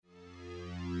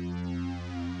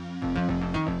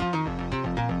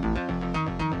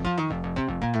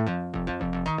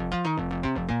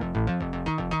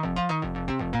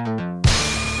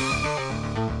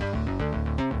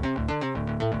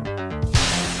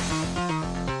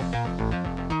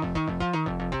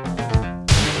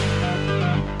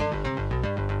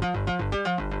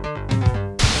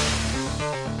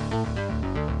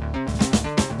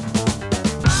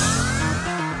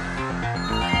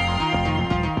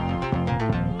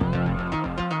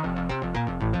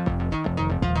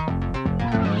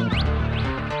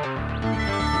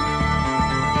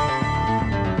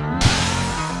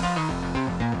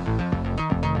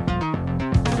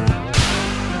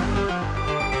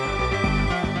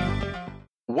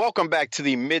Welcome back to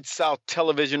the Mid-South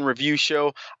Television Review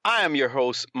Show. I am your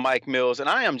host, Mike Mills, and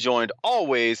I am joined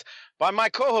always by my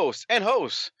co-host and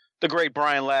host, the great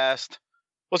Brian Last.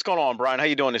 What's going on, Brian? How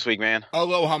you doing this week, man?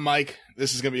 Aloha, Mike.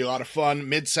 This is going to be a lot of fun.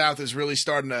 Mid-South is really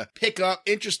starting to pick up.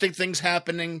 Interesting things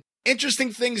happening.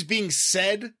 Interesting things being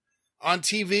said on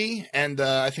TV. And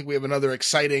I think we have another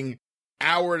exciting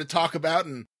hour to talk about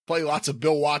and play lots of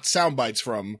Bill Watts sound bites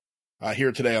from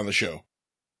here today on the show.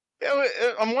 Yeah,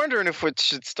 I'm wondering if we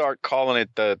should start calling it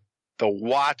the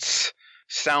Watts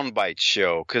Soundbite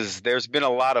Show, because there's been a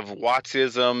lot of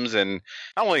Wattsisms, and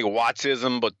not only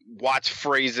Wattsism, but Watts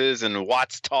phrases and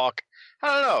Watts talk. I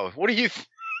don't know. What do you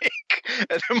think?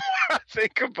 The more I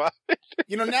think about it.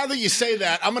 You know, now that you say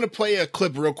that, I'm going to play a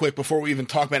clip real quick before we even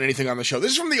talk about anything on the show.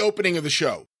 This is from the opening of the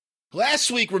show. Last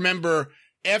week, remember,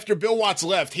 after Bill Watts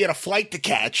left, he had a flight to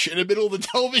catch in the middle of the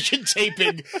television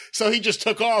taping, so he just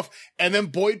took off, and then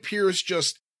Boyd Pierce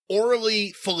just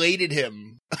orally filleted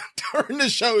him during the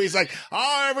show. He's like,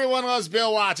 oh, everyone loves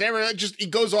Bill Watts. He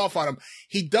goes off on him.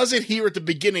 He does it here at the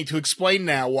beginning to explain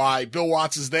now why Bill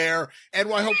Watts is there and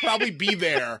why he'll probably be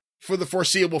there for the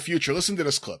foreseeable future. Listen to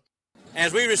this clip.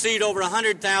 As we received over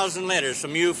 100,000 letters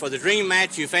from you for the dream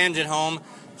match, you fans at home,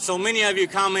 so many of you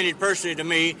commented personally to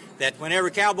me that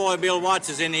whenever Cowboy Bill Watts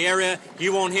is in the area,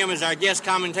 you want him as our guest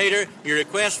commentator. Your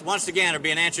requests, once again, are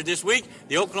being answered this week.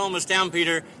 The Oklahoma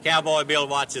Stampeder, Cowboy Bill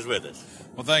Watts, is with us.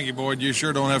 Well, thank you, Boyd. You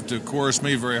sure don't have to coerce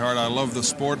me very hard. I love the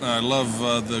sport, and I love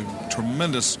the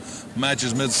tremendous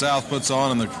matches Mid-South puts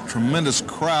on and the tremendous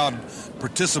crowd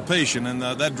participation, and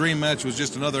that dream match was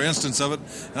just another instance of it.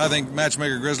 And I think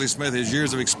matchmaker Grizzly Smith, his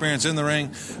years of experience in the ring,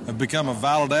 have become a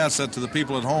valid asset to the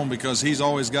people at home because he's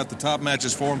always got the top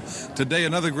matches for him. Today,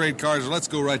 another great card, so let's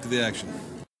go right to the action.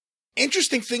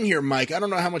 Interesting thing here, Mike. I don't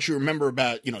know how much you remember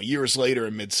about, years later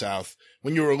in Mid-South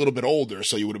when you were a little bit older,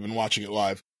 so you would have been watching it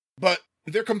live. But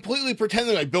they're completely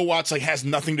pretending like Bill Watts has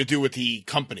nothing to do with the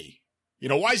company.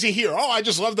 Why is he here? Oh, I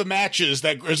just love the matches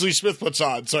that Grizzly Smith puts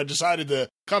on, so I decided to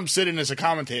come sit in as a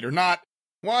commentator. Not,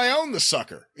 well, I own the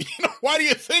sucker. Why do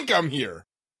you think I'm here?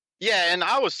 Yeah, and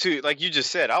I was too, like you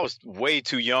just said, I was way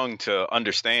too young to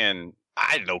understand.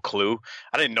 I had no clue.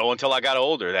 I didn't know until I got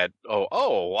older that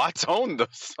Watts owned the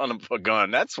son of a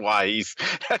gun. That's why he's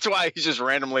just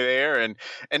randomly there. And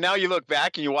now you look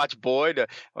back and you watch Boyd.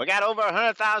 We got over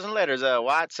 100,000 letters.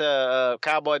 Watts,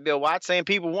 Cowboy Bill Watts, saying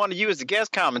people wanted you as a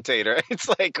guest commentator. It's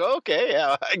like, okay,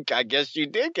 I guess you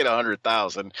did get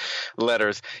 100,000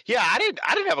 letters. Yeah, I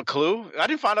didn't have a clue. I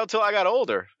didn't find out until I got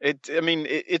older.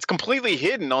 It's completely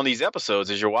hidden on these episodes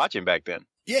as you're watching back then.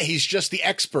 Yeah, he's just the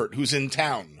expert who's in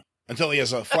town until he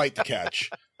has a flight to catch.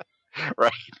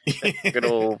 Right. Good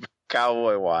old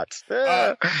Cowboy Watts.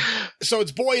 So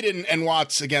it's Boyd and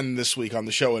Watts again this week on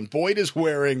the show, and Boyd is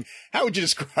wearing, how would you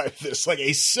describe this? Like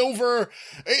a silver,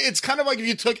 it's kind of like if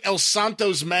you took El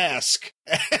Santo's mask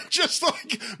and just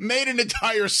made an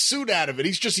entire suit out of it.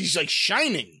 He's like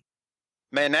shining.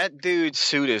 Man, that dude's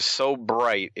suit is so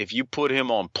bright. If you put him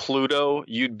on Pluto,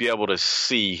 you'd be able to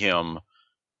see him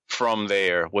from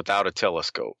there without a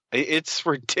telescope. It's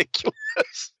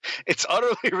ridiculous. It's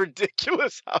utterly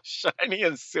ridiculous how shiny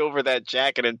and silver that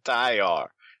jacket and tie are.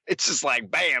 It's just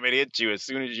like, bam, it hits you as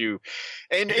soon as you.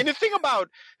 And the thing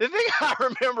I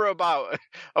remember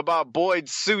about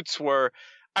Boyd's suits were,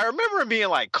 I remember them being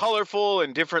like colorful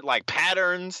and different like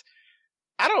patterns.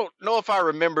 I don't know if I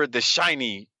remember the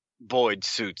shiny Boyd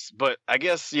suits, but I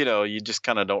guess you just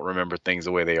kind of don't remember things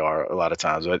the way they are a lot of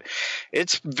times. But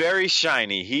it's very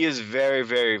shiny. He is very,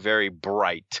 very, very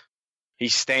bright. He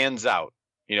stands out.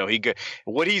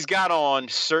 What he's got on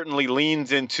certainly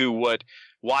leans into what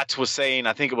Watts was saying.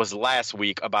 I think it was last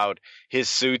week about his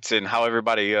suits and how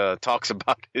everybody talks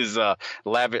about his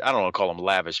lavish. I don't want to call them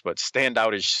lavish, but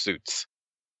standoutish suits.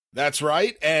 That's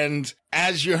right. And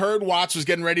as you heard, Watts was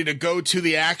getting ready to go to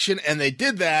the action, and they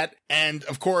did that. And,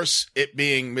 of course, it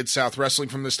being Mid-South Wrestling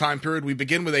from this time period, we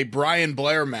begin with a Brian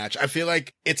Blair match. I feel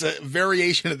like it's a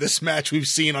variation of this match we've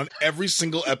seen on every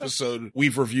single episode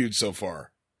we've reviewed so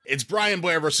far. It's Brian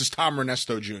Blair versus Tom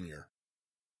Ernesto Jr.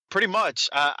 Pretty much.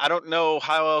 I don't know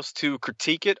how else to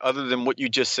critique it other than what you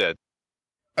just said.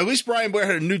 At least Brian Blair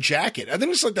had a new jacket. I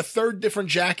think it's like the third different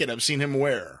jacket I've seen him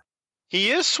wear.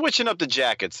 He is switching up the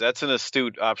jackets. That's an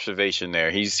astute observation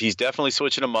there. He's definitely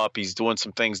switching them up. He's doing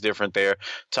some things different there.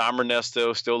 Tom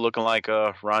Ernesto still looking like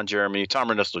Ron Jeremy.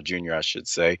 Tom Ernesto Jr., I should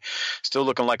say. Still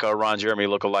looking like a Ron Jeremy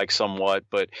lookalike somewhat.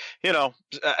 But,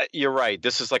 you're right.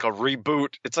 This is like a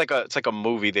reboot. It's like a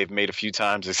movie they've made a few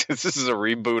times. This is a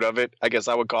reboot of it, I guess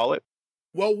I would call it.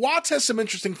 Well, Watts has some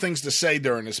interesting things to say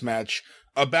during this match.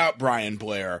 about Brian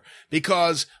Blair,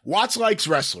 because Watts likes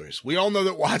wrestlers. We all know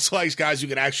that Watts likes guys who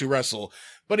can actually wrestle,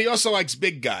 but he also likes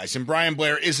big guys, and Brian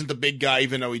Blair isn't the big guy,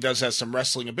 even though he does have some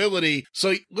wrestling ability.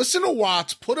 So listen to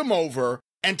Watts, put him over,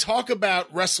 and talk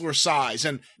about wrestler size.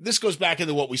 And this goes back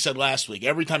into what we said last week.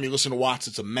 Every time you listen to Watts,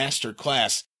 it's a master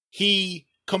class. He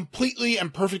completely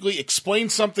and perfectly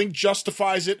explains something,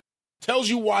 justifies it, tells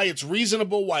you why it's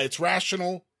reasonable, why it's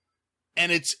rational.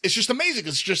 And it's just amazing.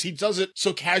 It's just, he does it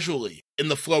so casually in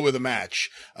the flow of the match.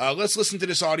 Let's listen to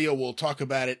this audio. We'll talk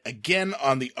about it again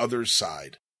on the other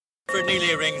side. For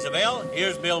Neely rings the bell.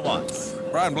 Here's Bill Watts.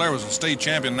 Brian Blair was a state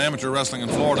champion in amateur wrestling in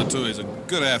Florida, too. He's a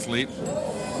good athlete.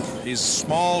 He's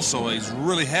small, so he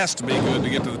really has to be good to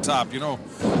get to the top. You know,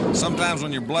 sometimes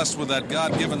when you're blessed with that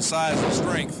God-given size and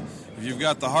strength, if you've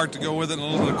got the heart to go with it and a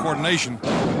little bit of coordination,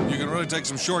 you can really take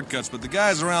some shortcuts. But the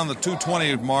guys around the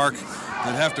 220 mark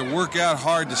that have to work out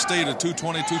hard to stay to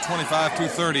 220, 225,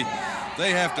 230,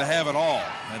 they have to have it all.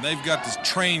 And they've got to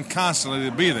train constantly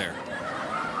to be there.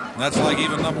 And that's like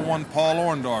even number one, Paul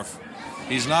Orndorff.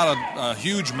 He's not a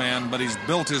huge man, but he's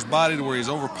built his body to where he's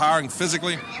overpowering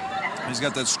physically. He's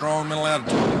got that strong mental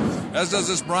attitude, as does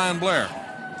this Brian Blair.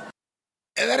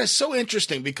 And that is so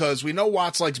interesting because we know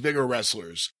Watts likes bigger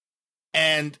wrestlers.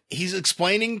 And he's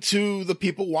explaining to the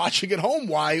people watching at home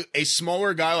why a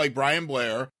smaller guy like Brian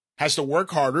Blair has to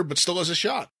work harder but still has a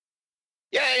shot.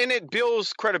 Yeah, and it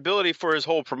builds credibility for his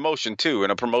whole promotion, too,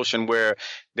 in a promotion where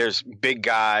there's big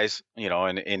guys, you know,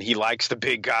 and he likes the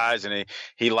big guys and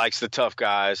he likes the tough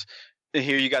guys. And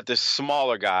here you got this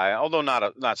smaller guy, although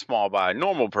not small by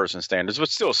normal person standards, but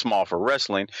still small for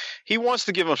wrestling. He wants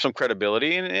to give him some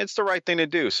credibility, and it's the right thing to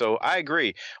do. So I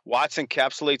agree. Watts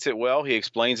encapsulates it well. He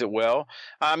explains it well.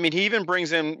 I mean, he even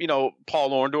brings in, you know,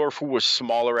 Paul Orndorff, who was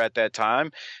smaller at that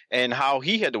time, and how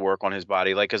he had to work on his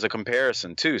body, like as a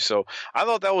comparison too. So I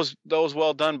thought that was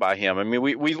well done by him. I mean,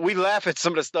 we laugh at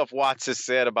some of the stuff Watts has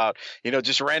said about, you know,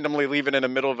 just randomly leaving in the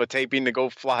middle of a taping to go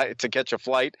fly to catch a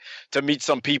flight to meet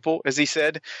some people, as he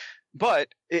said. But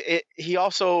he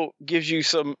also gives you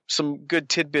some good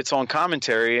tidbits on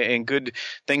commentary and good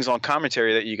things on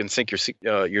commentary that you can sink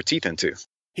your teeth into.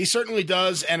 He certainly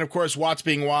does. And of course, Watts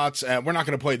being Watts, we're not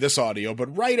going to play this audio,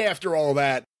 but right after all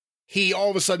that, he all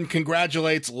of a sudden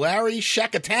congratulates Larry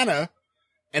Shakatana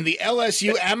and the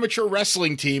LSU amateur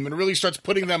wrestling team and really starts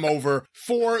putting them over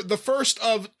for the first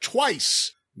of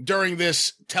twice during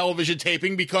this television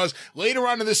taping, because later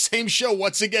on in the same show,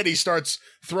 once again, he starts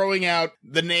throwing out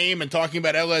the name and talking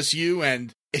about LSU,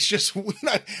 and it's just,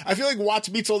 I feel like Watts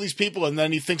meets all these people and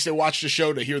then he thinks they watched the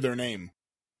show to hear their name.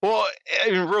 Well,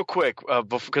 real quick,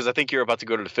 because I think you're about to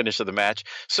go to the finish of the match.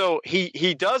 So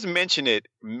he does mention it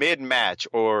mid-match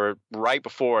or right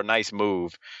before a nice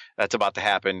move that's about to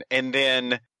happen. And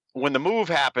then when the move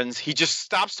happens, he just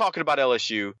stops talking about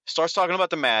LSU, starts talking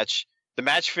about the match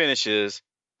finishes,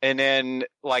 and then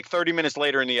like 30 minutes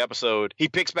later in the episode, he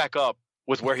picks back up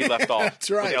with where he left off. That's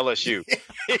right. With LSU.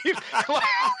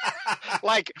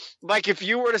 like if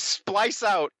you were to splice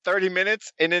out 30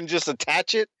 minutes and then just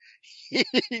attach it, he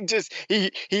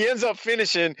ends up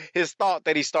finishing his thought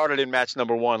that he started in match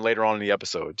number 1 later on in the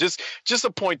episode. Just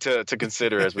a point to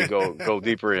consider as we go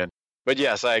deeper in. But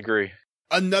yes, I agree.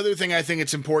 Another thing I think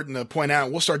it's important to point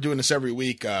out, we'll start doing this every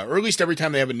week, or at least every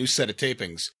time they have a new set of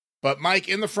tapings. But Mike,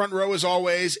 in the front row, as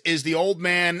always, is the old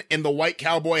man in the white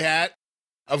cowboy hat.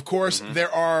 Of course,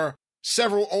 There are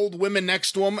several old women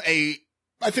next to him.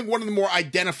 I think one of the more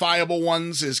identifiable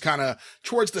ones is kind of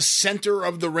towards the center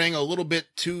of the ring, a little bit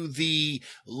to the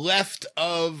left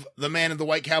of the man in the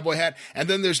white cowboy hat. And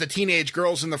then there's the teenage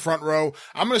girls in the front row.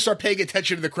 I'm going to start paying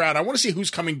attention to the crowd. I want to see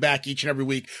who's coming back each and every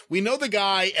week. We know the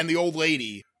guy and the old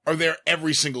lady are there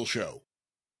every single show.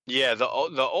 Yeah, the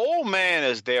old man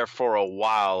is there for a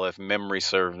while, if memory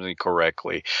serves me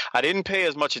correctly. I didn't pay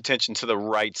as much attention to the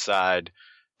right side,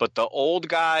 but the old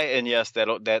guy and yes,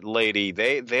 that lady,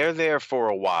 they're there for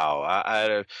a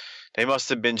while. They must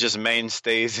have been just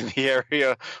mainstays in the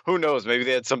area. Who knows? Maybe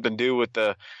they had something to do with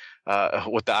the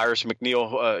Irish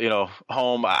McNeil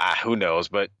home. Who knows?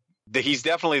 But he's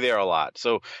definitely there a lot.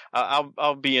 So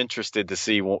I'll be interested to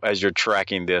see as you're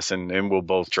tracking this, and we'll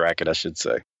both track it, I should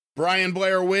say. Brian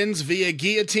Blair wins via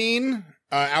guillotine.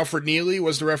 Alfred Neely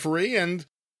was the referee, and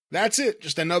that's it.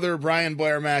 Just another Brian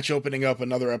Blair match opening up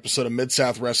another episode of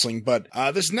Mid-South Wrestling. But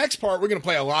this next part, we're going to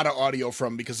play a lot of audio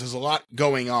from because there's a lot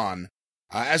going on.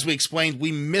 As we explained,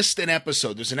 we missed an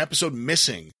episode. There's an episode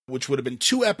missing, which would have been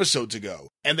 2 episodes ago.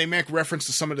 And they make reference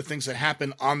to some of the things that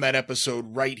happened on that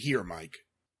episode right here, Mike.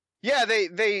 Yeah,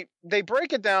 they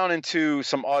break it down into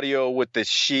some audio with the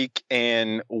Sheik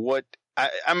and what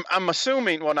I'm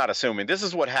assuming, well, not assuming, this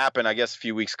is what happened, I guess, a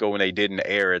few weeks ago when they didn't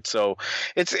air it. So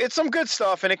it's some good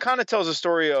stuff, and it kind of tells a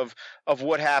story of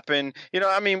what happened.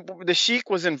 I mean, the Sheik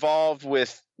was involved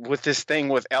with this thing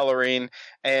with Ellering,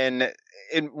 and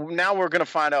now we're going to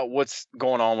find out what's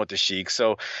going on with the Sheik.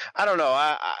 So I don't know.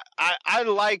 I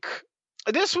like.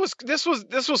 This was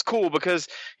cool because,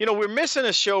 we're missing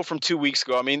a show from 2 weeks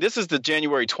ago. I mean, this is the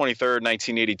January 23rd,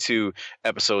 1982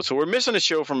 episode. So we're missing a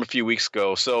show from a few weeks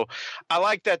ago. So I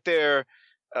like that they're,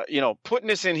 putting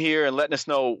this in here and letting us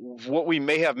know what we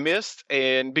may have missed.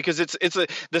 And because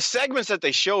the segments that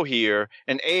they show here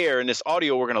and air and this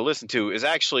audio we're going to listen to is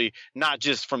actually not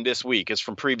just from this week. It's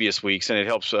from previous weeks. And it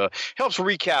helps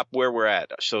recap where we're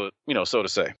at. So, so to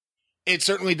say. It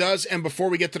certainly does. And before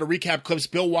we get to the recap clips,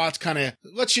 Bill Watts kind of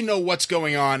lets you know what's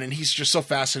going on, and he's just so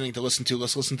fascinating to listen to.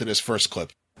 Let's listen to this first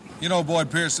clip.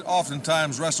 Boyd Pierce,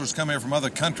 oftentimes wrestlers come here from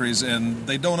other countries, and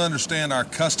they don't understand our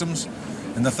customs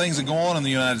and the things that go on in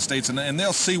the United States, and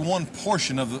they'll see one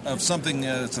portion of something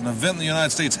that's an event in the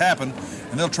United States happen,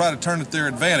 and they'll try to turn it to their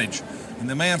advantage. And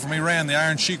the man from Iran, the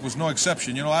Iron Sheik, was no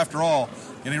exception. After all,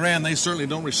 in Iran, they certainly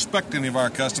don't respect any of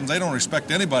our customs. They don't respect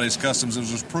anybody's customs,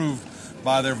 as was proved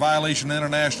by their violation of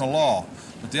international law.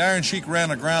 But the Iron Sheik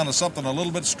ran aground to something a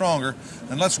little bit stronger,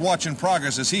 and let's watch in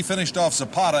progress as he finished off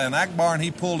Zapata and Akbar, and he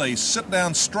pulled a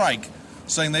sit-down strike,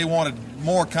 saying they wanted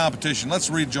more competition. Let's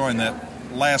rejoin that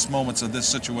last moments of this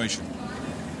situation.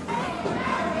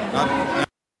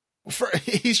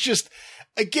 He's just,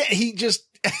 again, I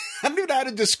don't even know how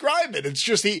to describe it. It's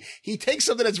just, he takes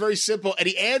something that's very simple and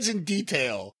he adds in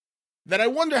detail that I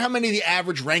wonder how many of the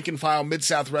average rank and file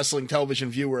Mid-South Wrestling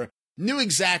television viewer knew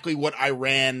exactly what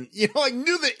Iran, knew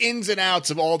the ins and outs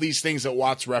of all these things that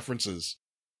Watts references.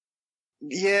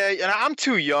 Yeah, and I'm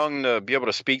too young to be able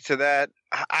to speak to that.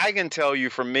 I can tell you,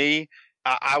 for me,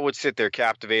 I would sit there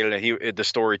captivated, and the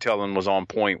storytelling was on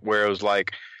point, where it was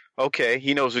like, okay,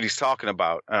 he knows what he's talking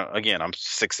about. Again, I'm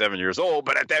 6-7 years old,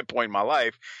 but at that point in my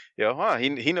life,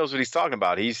 he knows what he's talking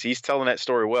about. He's telling that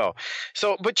story well.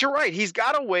 So, but you're right, he's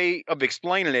got a way of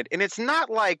explaining it, and it's not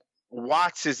like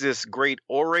Watts is this great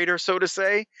orator, so to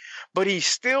say, but he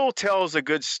still tells a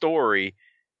good story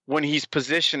when he's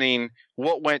positioning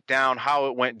what went down, how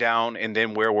it went down, and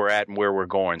then where we're at and where we're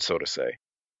going, so to say.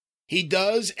 He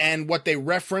does, and what they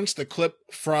referenced, the clip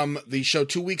from the show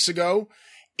 2 weeks ago,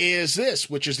 is this,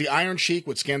 which is the Iron Sheik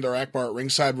with Skandar Akbar at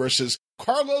ringside versus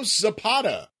Carlos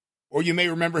Zapata, or you may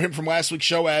remember him from last week's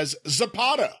show as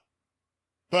Zapata.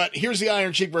 But here's the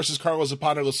Iron Sheik versus Carlos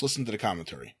Zapata. Let's listen to the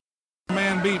commentary.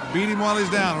 Man beat him while he's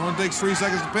down. It only takes 3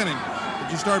 seconds to pin him.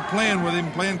 But you start playing with him,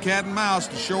 playing cat and mouse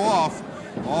to show off.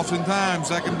 Oftentimes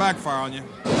that can backfire on you.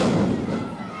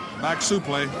 Back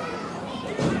suplex.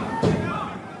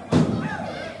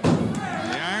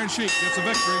 The Iron Sheik gets a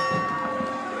victory.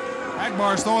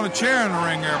 Akbar's throwing a chair in the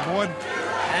ring there, Boyd.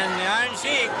 And the Iron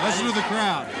Sheik. Listen to the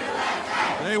crowd.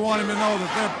 They want him to know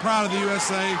that they're proud of the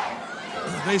USA.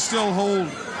 They still hold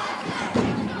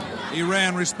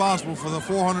Iran responsible for the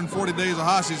 440 days of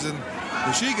hostage, and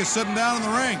the Sheik is sitting down in the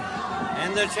ring.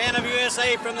 And the chant of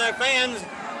USA from their fans,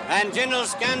 and General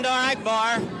Skandar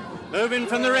Akbar moving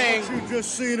from the ring. What you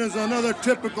just seen is another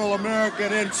typical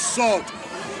American insult.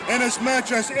 And as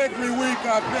much as every week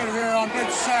I've been here on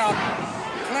Mid-South,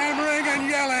 clamoring and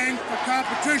yelling for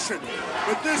competition.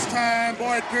 But this time,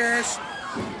 Boyd Pierce,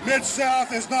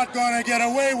 Mid-South is not going to get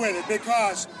away with it,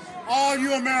 because all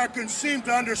you Americans seem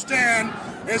to understand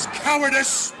is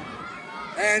cowardice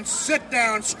and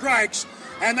sit-down strikes,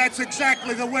 and that's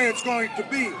exactly the way it's going to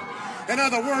be. In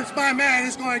other words, my man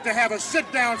is going to have a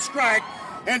sit-down strike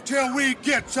until we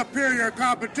get superior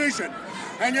competition.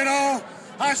 And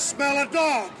I smell a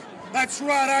dog. That's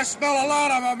right, I smell a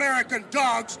lot of American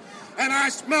dogs, and I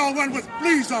smell one with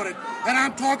fleas on it, and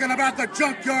I'm talking about the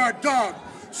Junkyard Dog.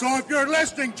 So if you're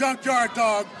listening, Junkyard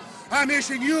Dog, I'm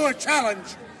issuing you a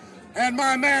challenge. And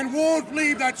my man won't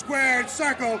leave that square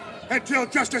circle until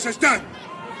justice is done.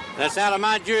 That's out of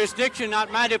my jurisdiction,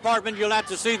 not my department. You'll have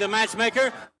to see the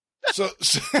matchmaker. So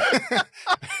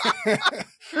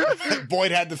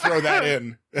Boyd had to throw that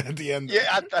in at the end.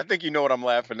 Yeah, I think you know what I'm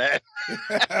laughing at.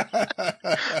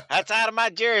 That's out of my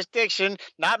jurisdiction,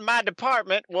 not my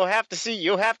department. You'll have to see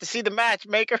the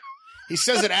matchmaker. He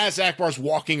says it as Akbar's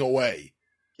walking away.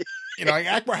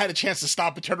 Akbar had a chance to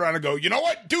stop and turn around and go, you know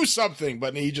what? Do something.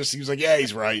 But he was like, yeah,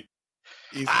 he's right.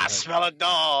 I smell a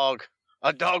dog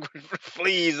with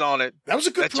fleas on it. That was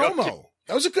a good promo.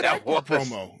 That was a good Akbar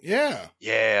promo. Yeah.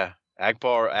 Yeah.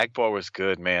 Akbar was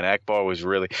good, man. Akbar was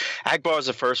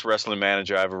the first wrestling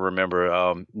manager I ever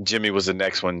remember. Jimmy was the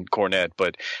next one, Cornette.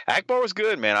 But Akbar was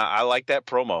good, man. I like that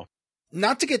promo.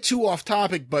 Not to get too off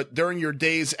topic, but during your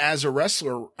days as a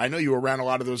wrestler, I know you were around a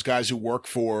lot of those guys who work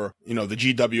for, the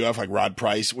GWF, like Rod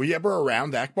Price. Were you ever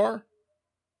around Akbar?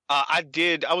 I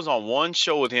did. I was on one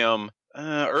show with him,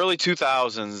 early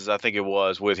 2000s, I think it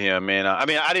was, with him. And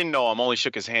I didn't know him, only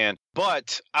shook his hand.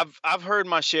 But I've heard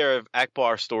my share of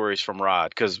Akbar stories from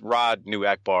Rod, because Rod knew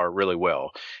Akbar really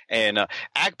well. And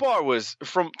Akbar was,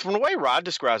 from the way Rod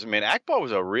describes him, man, Akbar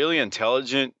was a really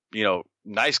intelligent,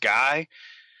 nice guy.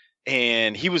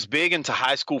 And he was big into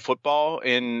high school football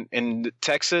in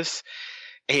Texas.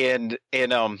 And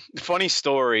funny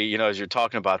story, as you're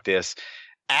talking about this,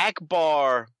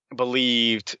 Akbar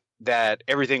believed that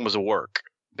everything was a work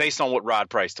based on what Rod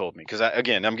Price told me. Because,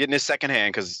 again, I'm getting this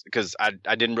secondhand because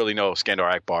I didn't really know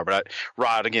Skandar Akbar. But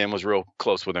Rod, again, was real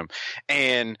close with him.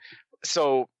 And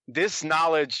so this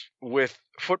knowledge with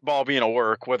football being a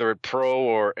work, whether it pro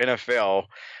or NFL,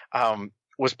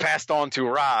 was passed on to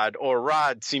Rod, or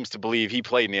Rod seems to believe, he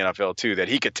played in the NFL too, that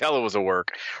he could tell it was a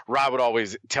work. Rod would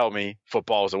always tell me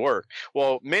football is a work.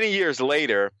 Well, many years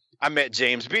later, I met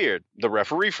James Beard, the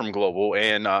referee from Global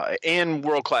and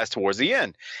World Class towards the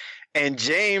end. And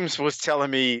James was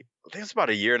telling me, I think it was about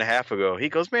a year and a half ago, he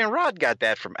goes, man, Rod got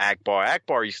that from Akbar.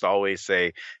 Akbar used to always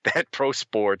say that pro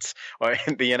sports or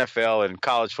the NFL and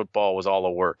college football was all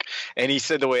a work. And he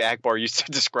said the way Akbar used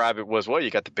to describe it was, well,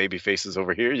 you got the baby faces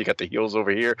over here, you got the heels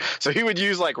over here. So he would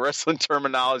use like wrestling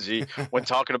terminology when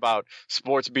talking about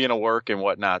sports being a work and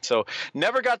whatnot. So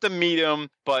never got to meet him,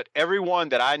 but everyone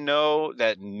that I know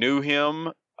that knew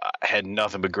him had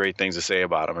nothing but great things to say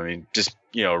about him. I mean, just,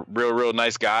 real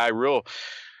nice guy,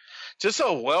 just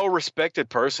a well-respected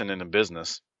person in the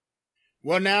business.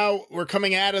 Well, now we're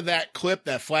coming out of that clip,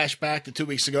 that flashback to 2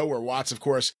 weeks ago, where Watts, of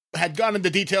course, had gone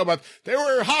into detail about they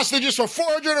were hostages for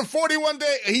 441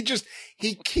 days.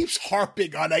 He keeps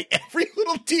harping on every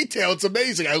little detail. It's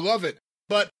amazing. I love it.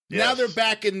 But Now they're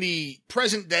back in the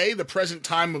present day, the present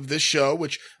time of this show,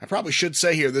 which I probably should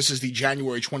say here. This is the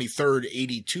January 23rd,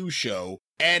 82 show.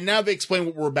 And now they explain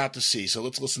what we're about to see. So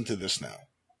let's listen to this now.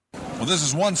 Well, this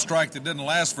is one strike that didn't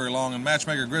last very long, and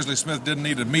matchmaker Grizzly Smith didn't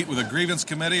need to meet with a grievance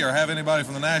committee or have anybody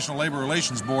from the National Labor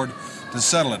Relations Board to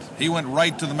settle it. He went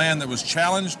right to the man that was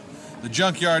challenged, the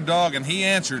Junkyard Dog, and he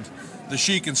answered the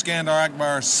Sheik and Skandar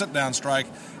Akbar's sit-down strike.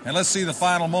 And let's see the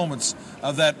final moments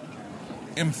of that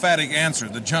emphatic answer,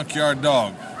 the Junkyard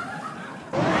Dog. Boy,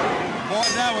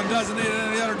 that one doesn't need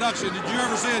any introduction. Did you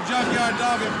ever see a Junkyard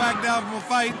Dog get back down from a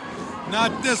fight?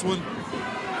 Not this one.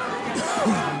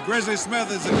 Grizzly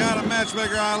Smith is the kind of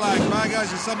matchmaker I like. My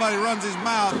gosh, if somebody runs his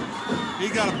mouth,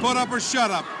 he's got to put up or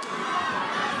shut up.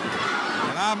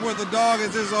 And I'm with the dog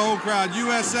as is the whole crowd.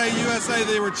 USA, USA,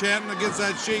 they were chanting against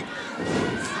that Sheik,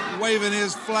 waving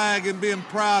his flag and being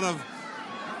proud of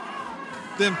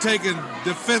them taking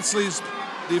defenseless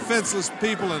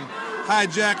people and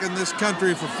hijacking this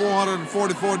country for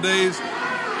 444 days.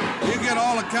 You get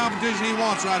all the competition he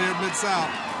wants right here at Mid-South.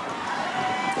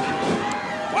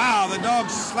 Wow, the dog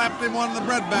slapped him on the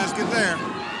breadbasket there.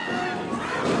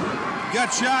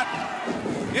 Got shot.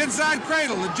 Inside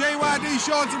cradle. The JYD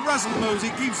showing some wrestling moves. He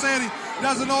keeps saying he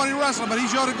doesn't know any wrestling, but he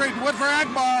showed a great went for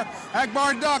Akbar.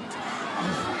 Akbar ducked.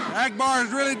 Akbar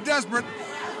is really desperate.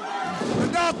 The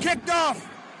dog kicked off.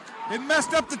 It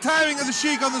messed up the timing of the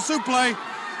Sheik on the suplex.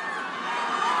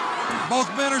 Both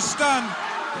men are stunned.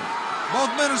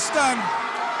 Both men are stunned.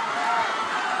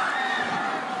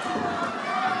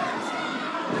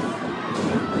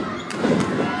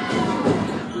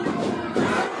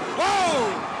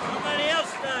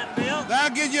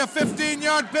 That'll give you a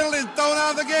 15-yard penalty and thrown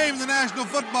out of the game in the National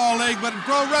Football League. But in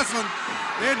pro wrestling,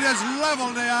 they just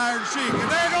leveled the Iron Sheik.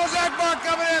 And there goes Akbar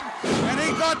coming in. And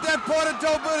he got that pointed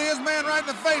toe boot of his man right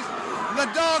in the face. And the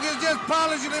dog is just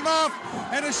polishing him off.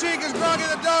 And the Sheik is groggy.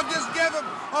 The dog just gave him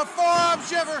a forearm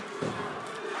shiver.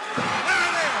 There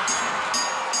it is.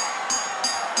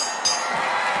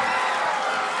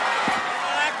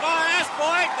 Akbar asked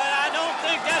for it, but I don't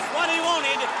think that's what he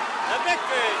wanted. A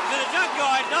victory to the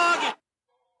Junkyard Dog.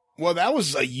 Well, that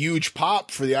was a huge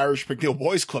pop for the Irish McNeil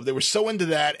Boys Club. They were so into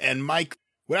that, and Mike,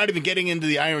 without even getting into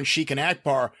the Iron Sheik and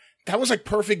Akbar, that was like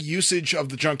perfect usage of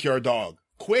the Junkyard Dog.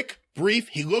 Quick, brief,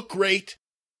 he looked great,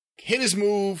 hit his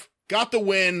move, got the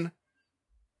win.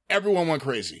 Everyone went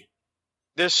crazy.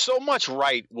 There's so much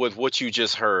right with what you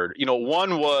just heard.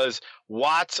 One was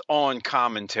Watts on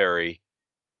commentary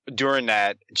during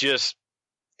that, just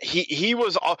he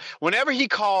was whenever he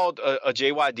called a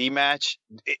JYD match,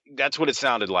 that's what it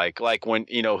sounded like when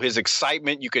his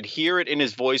excitement, you could hear it in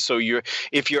his voice. So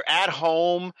if you're at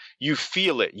home, you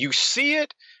feel it, you see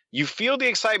it, you feel the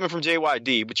excitement from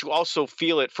JYD, but you also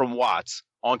feel it from Watts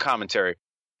on commentary.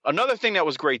 Another thing that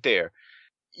was great there,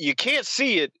 you can't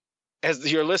see it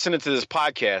as you're listening to this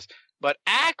podcast, but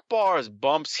Akbar's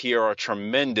bumps here are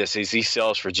tremendous as he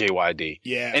sells for JYD.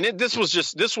 Yeah. And this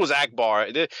was Akbar.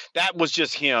 That was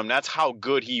just him. That's how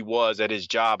good he was at his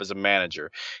job as a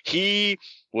manager. He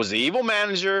was the evil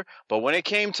manager, but when it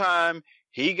came time,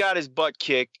 he got his butt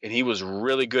kicked, and he was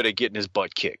really good at getting his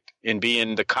butt kicked and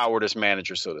being the cowardice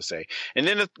manager, so to say. And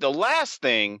then the last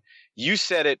thing, you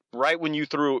said it right when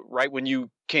you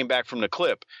came back from the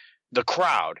clip, the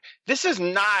crowd. This is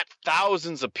not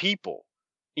thousands of people,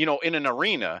 in an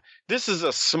arena. This is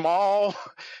a small,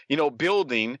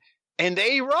 building, and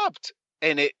they erupt.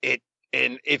 And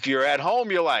and if you're at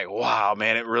home, you're like, wow,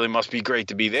 man, it really must be great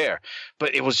to be there.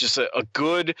 But it was just a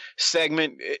good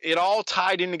segment. It all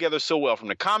tied in together so well, from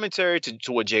the commentary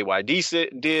to what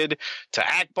JYD did, to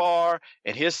Akbar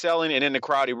and his selling, and then the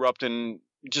crowd erupting.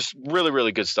 Just really,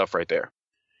 really good stuff right there.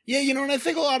 Yeah, and I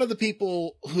think a lot of the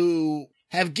people who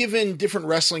have given different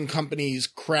wrestling companies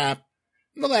crap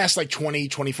in the last 20,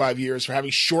 25 years for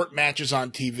having short matches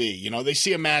on TV. They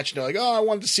see a match and they're like, oh, I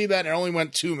wanted to see that, and it only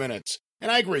went 2 minutes. And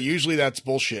I agree, usually that's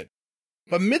bullshit.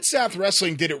 But Mid-South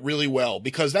Wrestling did it really well,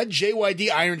 because that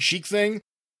JYD Iron Sheik thing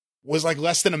was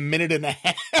less than a minute and a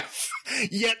half.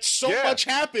 Yet so much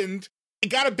happened. It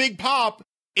got a big pop.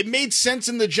 It made sense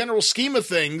in the general scheme of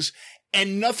things,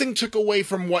 and nothing took away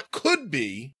from what could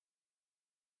be,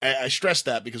 I stress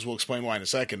that because we'll explain why in a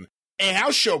second, a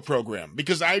house show program.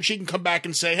 Because Iron Sheik can come back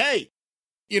and say, hey,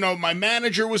 my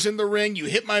manager was in the ring. You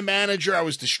hit my manager. I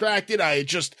was distracted. I had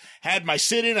just had my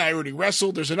sit-in. I already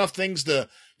wrestled. There's enough things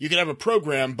you could have a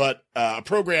program, but a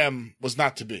program was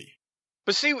not to be.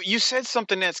 But see, you said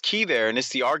something that's key there, and it's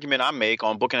the argument I make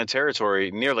on Booking a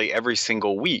Territory nearly every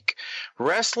single week.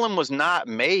 Wrestling was not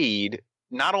made,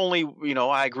 not only,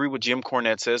 I agree with Jim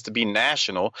Cornette says, to be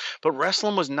national, but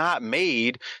wrestling was not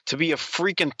made to be a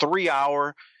freaking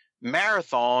 3-hour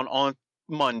marathon on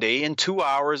Monday and 2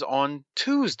 hours on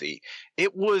Tuesday.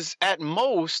 It was at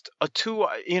most a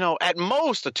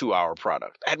 2-hour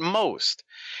product, at most.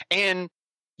 And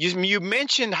you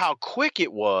mentioned how quick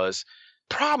it was.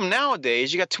 Problem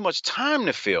nowadays, you got too much time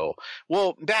to fill.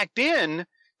 Well, back then,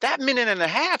 that minute and a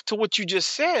half, to what you just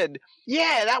said,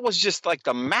 yeah, that was just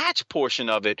the match portion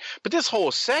of it. But this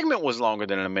whole segment was longer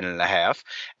than a minute and a half.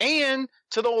 And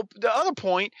to the other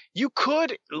point, you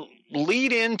could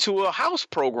lead into a house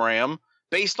program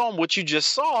based on what you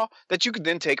just saw that you could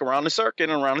then take around the circuit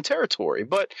and around the territory.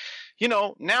 But,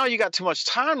 now you got too much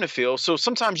time to fill. So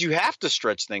sometimes you have to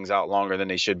stretch things out longer than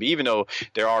they should be, even though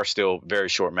there are still very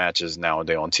short matches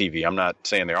nowadays on TV. I'm not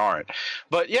saying there aren't.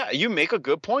 But yeah, you make a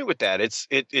good point with that. It's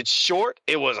short.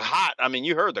 It was hot. I mean,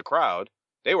 you heard the crowd.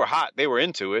 They were hot. They were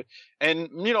into it. And,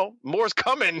 more's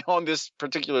coming on this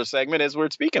particular segment as we're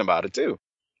speaking about it too.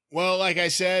 Well, like I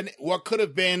said, what could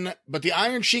have been, but the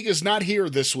Iron Sheik is not here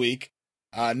this week.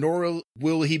 Nor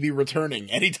will he be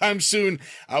returning anytime soon.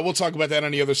 We'll talk about that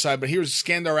on the other side. But here's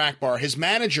Skandar Akbar, his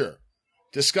manager,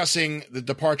 discussing the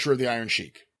departure of the Iron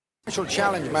Sheik. Special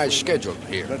challenge match scheduled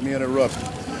here. Let me interrupt.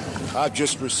 I've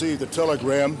just received a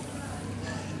telegram,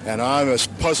 and I'm as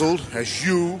puzzled as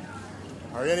you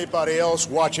or anybody else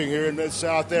watching here in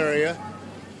Mid-South area.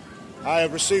 I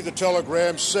have received a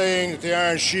telegram saying that the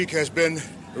Iron Sheik has been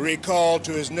recalled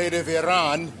to his native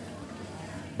Iran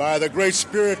by the great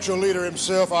spiritual leader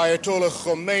himself, Ayatollah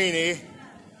Khomeini.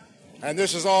 And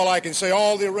this is all I can say.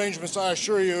 All the arrangements, I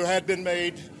assure you, had been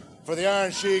made for the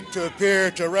Iron Sheik to appear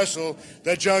to wrestle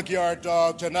the Junkyard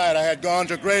Dog tonight. I had gone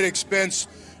to great expense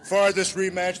for this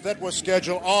rematch that was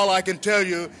scheduled. All I can tell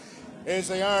you is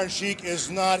the Iron Sheik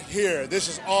is not here. This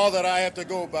is all that I have to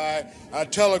go by, a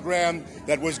telegram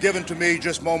that was given to me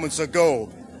just moments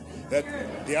ago, that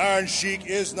the Iron Sheik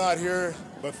is not here.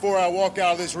 Before I walk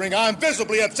out of this ring, I'm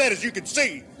visibly upset, as you can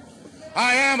see.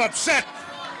 I am upset.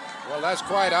 Well, that's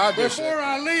quite obvious. Before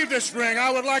I leave this ring,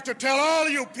 I would like to tell all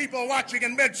you people watching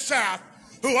in Mid-South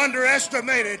who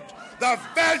underestimated the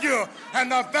value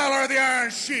and the valor of the Iron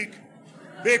Sheik,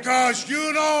 because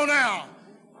you know now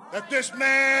that this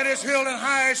man is held in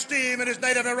high esteem in his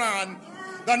native Iran.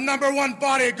 The #1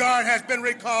 bodyguard has been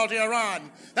recalled to Iran.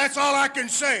 That's all I can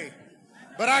say.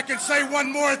 But I can say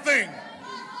one more thing.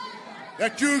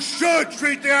 That you should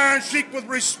treat the Iron Sheik with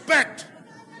respect,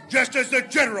 just as the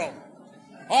general.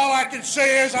 All I can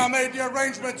say is I made the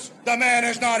arrangements. The man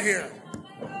is not here.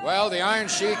 Well, the Iron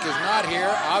Sheik is not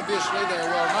here. Obviously, there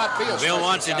will not be a Bill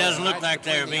Watts, it doesn't look like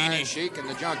there being any Iron Sheik and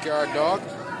the Junkyard Dog.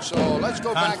 So let's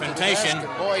go back to the desk and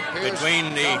Boyd Pierce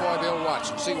between the Cowboy Bill Watts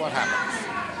and see what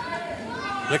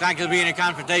happens. Look like there'll be a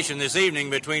confrontation this evening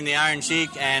between the Iron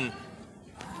Sheik and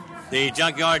the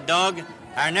Junkyard Dog.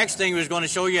 Our next thing was going to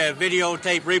show you a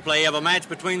videotape replay of a match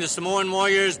between the Samoan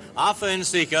Warriors, Afa and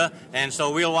Sika, and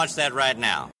so we'll watch that right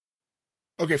now.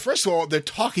 Okay, first of all, they're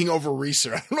talking over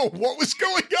Reeser. I don't know what was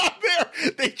going on there.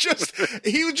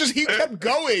 He kept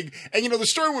going. And, the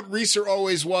story with Reeser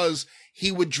always was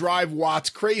he would drive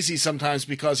Watts crazy sometimes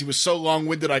because he was so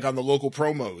long-winded, like on the local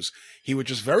promos. He would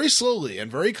just very slowly and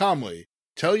very calmly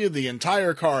tell you the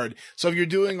entire card. So if you're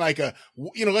doing like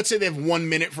let's say they have 1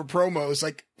 minute for promos,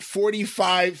 like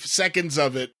 45 seconds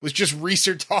of it was just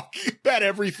Reeser talking about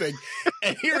everything.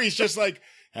 And here he's just like,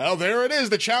 well, there it is,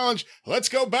 the challenge. Let's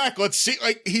go back. Let's see.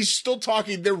 Like, he's still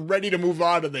talking. They're ready to move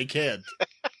on, and they can't.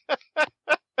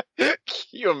 Can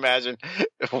you imagine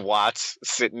Watts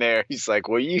sitting there? He's like,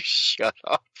 will you shut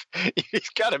up? He's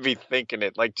got to be thinking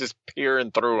it, like just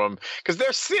peering through them. Because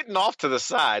they're sitting off to the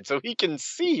side, so he can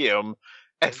see him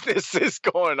as this is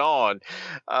going on.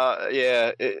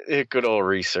 Good old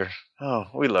Reeser. Oh,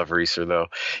 we love Reeser though.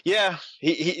 Yeah,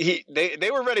 they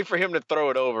were ready for him to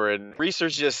throw it over, and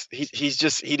Reeser's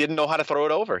he didn't know how to throw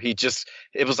it over.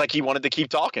 It was like he wanted to keep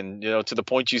talking, to the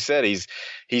point you said.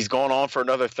 He's gone on for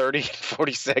another 30,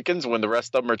 40 seconds when the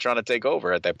rest of them are trying to take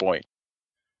over at that point.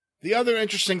 The other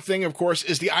interesting thing, of course,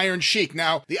 is the Iron Sheik.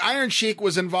 Now, the Iron Sheik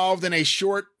was involved in a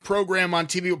short program on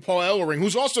TV with Paul Ellering,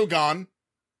 who's also gone,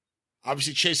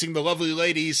 obviously chasing the lovely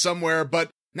ladies somewhere, but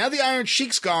now the Iron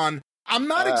Sheik's gone. I'm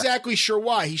not exactly sure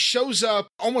why. He shows up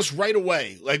almost right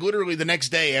away, like literally the next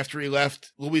day after he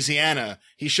left Louisiana.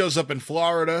 He shows up in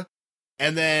Florida,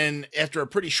 and then after a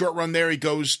pretty short run there, he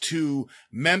goes to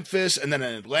Memphis and then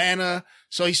Atlanta.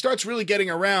 So he starts really getting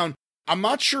around. I'm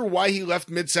not sure why he left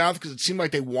Mid-South, because it seemed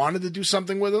like they wanted to do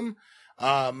something with him.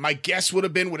 My guess would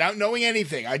have been, without knowing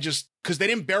anything, because they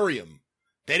didn't bury him.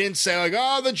 They didn't say like,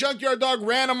 oh, the Junkyard Dog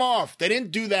ran him off. They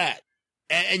didn't do that.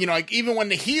 And like, even when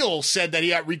the heel said that he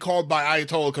got recalled by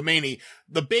Ayatollah Khomeini,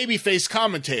 the babyface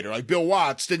commentator, like Bill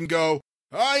Watts, didn't go,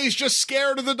 oh, he's just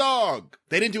scared of the dog.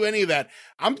 They didn't do any of that.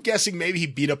 I'm guessing maybe he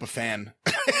beat up a fan.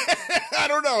 I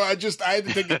don't know. I had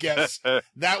to take a guess.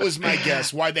 That was my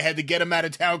guess, why they had to get him out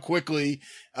of town quickly,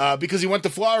 because he went to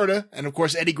Florida. And of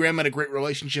course, Eddie Graham had a great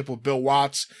relationship with Bill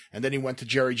Watts. And then he went to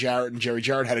Jerry Jarrett, and Jerry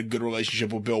Jarrett had a good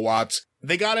relationship with Bill Watts.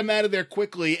 They got him out of there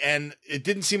quickly, and it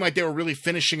didn't seem like they were really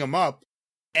finishing him up.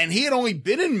 And he had only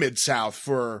been in Mid-South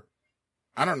for,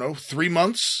 3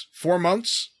 months, 4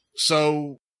 months.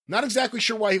 So not exactly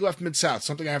sure why he left Mid-South.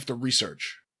 Something I have to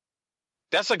research.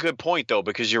 That's a good point, though,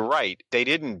 because you're right. They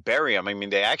didn't bury him. I mean,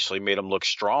 they actually made him look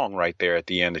strong right there at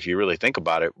the end, if you really think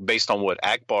about it, based on what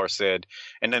Akbar said.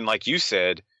 And then, like you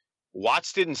said,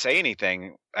 Watts didn't say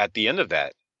anything at the end of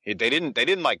that. They didn't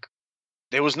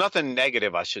there was nothing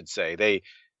negative, I should say. They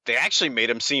actually made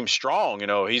him seem strong.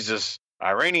 He's this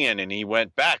Iranian, and he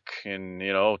went back and,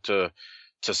 to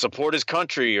support his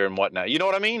country and whatnot. You know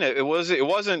what I mean? It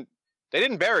wasn't, they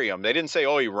didn't bury him. They didn't say,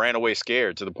 oh, he ran away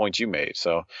scared, to the point you made.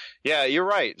 So yeah, you're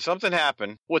right. Something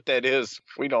happened. What that is,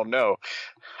 we don't know.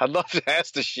 I'd love to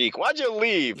ask the Sheik, why'd you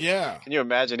leave? Yeah. Can you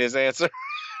imagine his answer?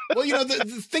 Well, the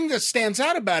thing that stands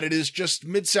out about it is just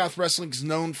Mid-South Wrestling is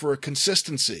known for a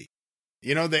consistency.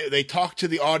 They talked to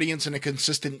the audience in a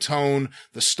consistent tone.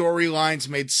 The storylines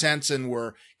made sense and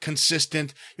were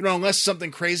consistent. Unless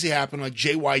something crazy happened, like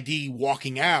JYD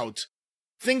walking out,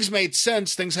 things made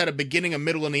sense. Things had a beginning, a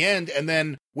middle, and the end. And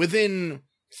then within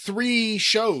 3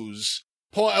 shows,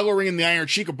 Paul Ellering and the Iron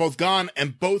Sheik are both gone,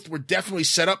 and both were definitely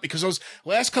set up, because those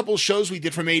last couple of shows we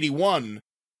did from 81,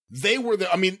 there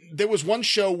was one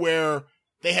show where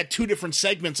they had 2 different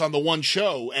segments on the one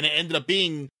show, and it ended up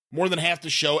being more than half the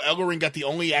show. Ellering got the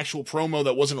only actual promo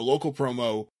that wasn't a local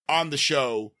promo on the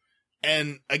show.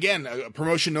 And again, a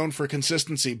promotion known for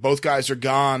consistency. Both guys are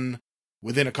gone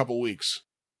within a couple weeks.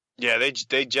 Yeah,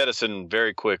 they jettisoned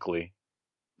very quickly.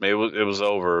 It was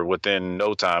over within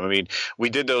no time. I mean, we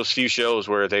did those few shows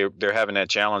where they're having that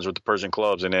challenge with the Persian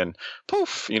clubs, and then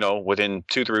poof, within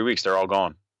 2-3 weeks, they're all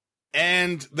gone.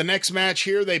 And the next match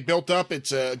here, they built up.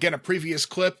 It's again a previous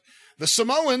clip. The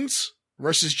Samoans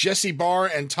versus Jesse Barr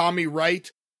and Tommy Wright.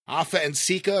 Afa and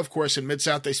Sika, of course, in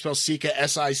Mid-South, they spell Sika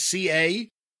S-I-C-A,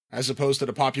 as opposed to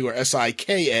the popular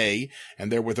S-I-K-A,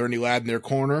 and they're with Ernie Ladd in their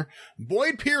corner.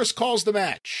 Boyd Pierce calls the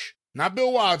match. Not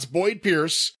Bill Watts, Boyd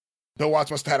Pierce. Bill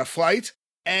Watts must have had a flight.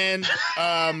 And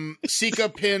Sika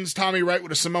pins Tommy Wright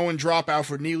with a Samoan drop.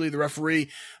 Alfred Neely, the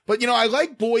referee. But, I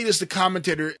like Boyd as the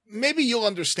commentator. Maybe you'll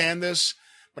understand this,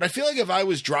 but I feel like if I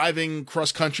was driving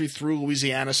cross-country through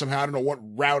Louisiana somehow, I don't know what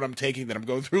route I'm taking, that I'm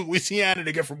going through Louisiana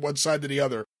to get from one side to the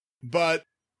other. But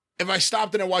if I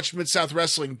stopped and I watched Mid-South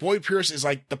Wrestling, Boyd Pierce is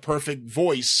like the perfect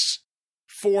voice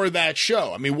for that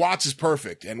show. I mean, Watts is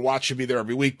perfect, and Watts should be there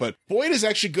every week, but Boyd is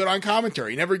actually good on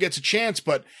commentary. He never gets a chance,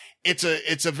 but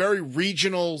it's a very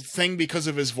regional thing because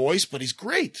of his voice, but he's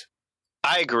great.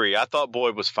 I agree. I thought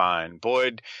Boyd was fine.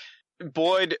 Boyd,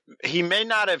 he may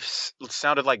not have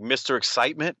sounded like Mr.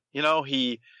 Excitement. You know,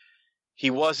 he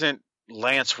wasn't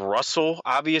Lance Russell,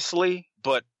 obviously,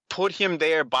 but put him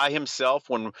there by himself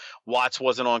when Watts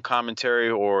wasn't on commentary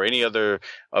or any other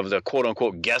of the quote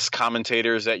unquote guest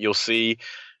commentators that you'll see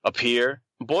appear.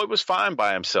 Boyd was fine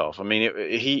by himself. I mean,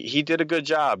 he did a good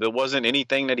job. There wasn't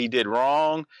anything that he did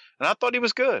wrong. And I thought he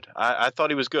was good. I thought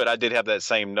he was good. I did have that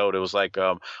same note. It was like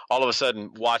all of a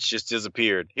sudden Watts just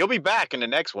disappeared. He'll be back in the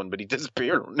next one, but he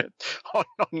disappeared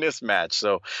on this match.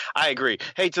 So I agree.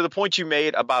 Hey, to the point you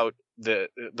made about the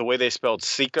way they spelled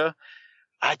Sika,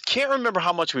 I can't remember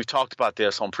how much we've talked about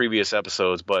this on previous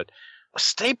episodes, but a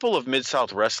staple of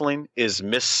Mid-South Wrestling is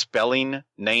misspelling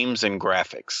names and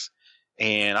graphics.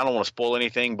 And I don't want to spoil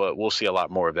anything, but we'll see a lot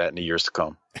more of that in the years to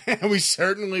come. We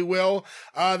certainly will.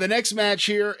 The next match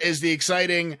here is the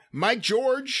exciting Mike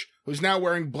George, who's now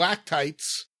wearing black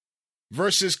tights,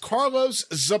 versus Carlos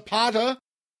Zapata,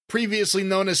 previously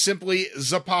known as simply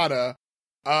Zapata.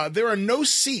 There are no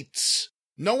seats.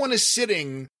 No one is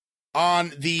sitting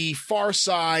on the far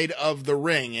side of the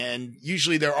ring, and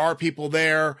usually there are people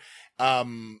there.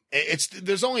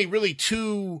 There's only really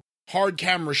two hard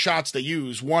camera shots they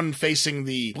use, one facing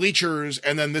the bleachers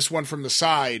and then this one from the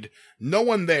side. No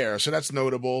one there, so that's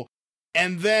notable.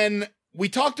 And then we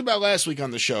talked about last week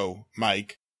on the show,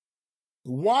 Mike,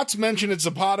 Watts mentioned that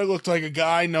Zapata looked like a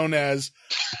guy known as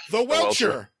the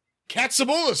Welcher,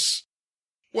 Katsaboulis.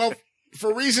 Well,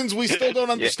 for reasons we still don't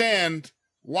understand,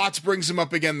 Watts brings him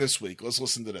up again this week. Let's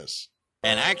listen to this.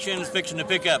 And action's fixing to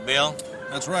pick up, Bill.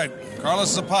 That's right. Carlos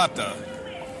Zapata,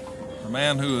 a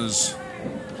man who is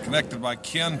connected by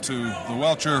kin to the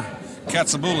Welcher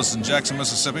Katsaboulis in Jackson,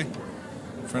 Mississippi.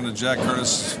 Friend of Jack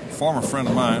Curtis, former friend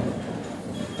of mine.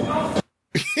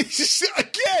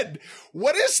 Again,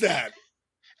 what is that?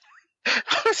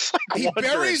 He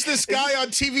buries this guy on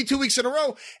TV 2 weeks in a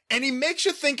row, and he makes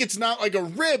you think it's not like a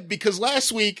rib, because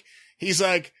last week he's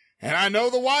like, and I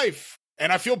know the wife,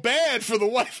 and I feel bad for the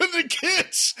wife and the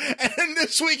kids. And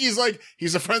this week he's like,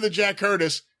 he's a friend of Jack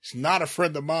Curtis. He's not a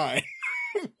friend of mine.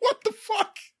 What the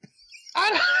fuck?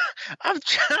 I'm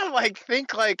trying to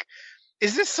think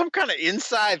is this some kind of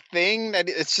inside thing that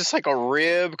it's just like a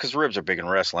rib? Because ribs are big in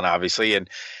wrestling, obviously, and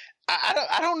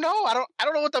I don't know. I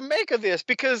don't know what to make of this,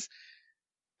 because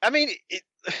I mean,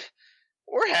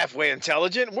 we're halfway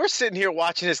intelligent. We're sitting here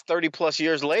watching this 30 plus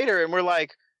years later, and we're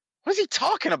like, what is he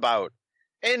talking about?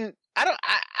 And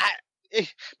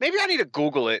maybe I need to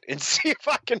Google it and see if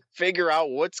I can figure out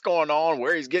what's going on,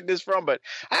 where he's getting this from, but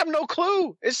I have no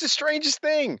clue. It's the strangest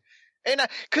thing. And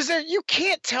because you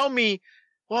can't tell me,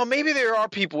 well, maybe there are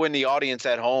people in the audience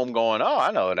at home going, oh,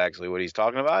 I know actually what he's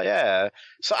talking about. Yeah.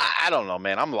 So I don't know,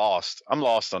 man. I'm lost. I'm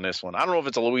lost on this one. I don't know if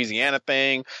it's a Louisiana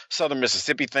thing, Southern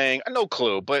Mississippi thing. No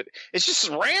clue, but it's just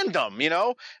random, you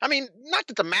know? I mean, not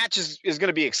that the match is going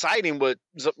to be exciting with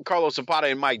Carlos Zapata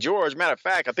and Mike George. Matter of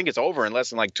fact, I think it's over in less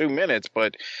than 2 minutes,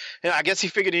 but I guess he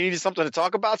figured he needed something to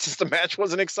talk about since the match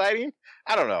wasn't exciting.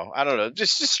 I don't know.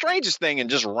 Just strangest thing and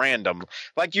just random.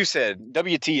 Like you said,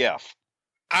 WTF.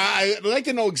 I'd like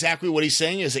to know exactly what he's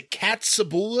saying. Is it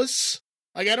Katsaboulis?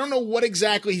 I don't know what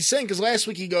exactly he's saying, because last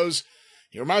week he goes,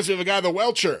 he reminds me of a guy, the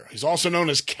Welcher. He's also known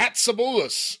as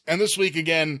Katsaboulis. And this week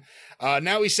again,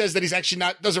 now he says that he's actually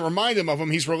doesn't remind him of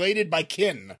him. He's related by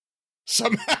kin.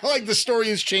 Somehow, the story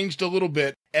has changed a little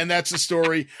bit, and that's the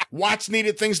story. Watts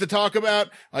needed things to talk about.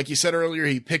 Like you said earlier,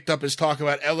 he picked up his talk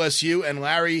about LSU and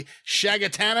Larry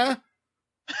Shagatana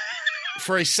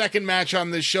for a second match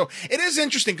on this show. It is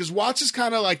interesting because Watts is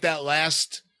kind of like that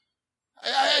last,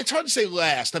 it's hard to say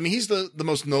last. I mean, he's the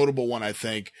most notable one, I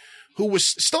think, who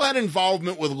still had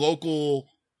involvement with local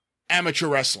amateur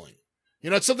wrestling.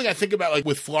 It's something I think about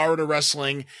with Florida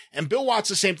wrestling, and Bill Watts,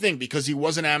 the same thing, because he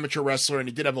was an amateur wrestler and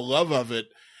he did have a love of it.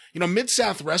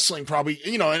 Mid-South Wrestling probably,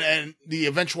 and the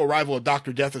eventual arrival of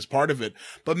Dr. Death is part of it,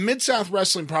 but Mid-South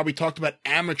Wrestling probably talked about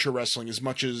amateur wrestling as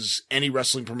much as any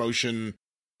wrestling promotion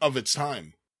of its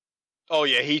time. Oh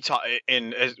yeah, he taught,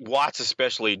 and Watts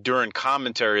especially during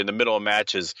commentary in the middle of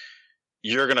matches.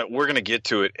 We're gonna get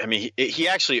to it. I mean, he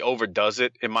actually overdoes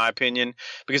it, in my opinion,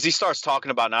 because he starts talking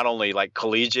about not only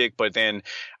collegiate, but then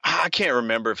I can't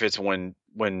remember if it's when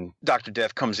Dr.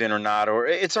 Death comes in or not, or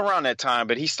it's around that time.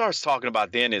 But he starts talking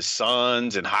about then his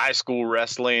sons and high school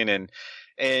wrestling, and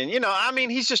I mean,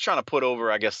 he's just trying to put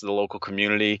over, I guess, the local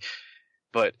community.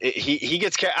 But he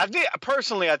gets carried. I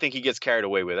think he gets carried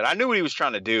away with it. I knew what he was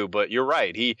trying to do, but you're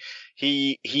right.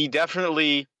 He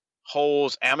definitely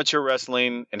holds amateur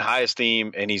wrestling in high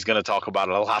esteem, and he's going to talk about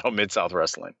it a lot on Mid-South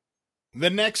Wrestling. The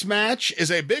next match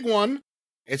is a big one.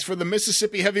 It's for the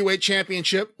Mississippi Heavyweight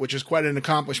Championship, which is quite an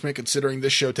accomplishment considering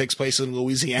this show takes place in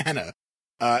Louisiana.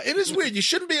 It is weird. You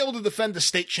shouldn't be able to defend the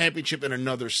state championship in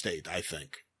another state, I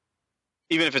think.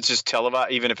 Even if it's just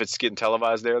televised, even if it's getting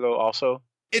televised there, though, also?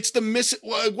 It's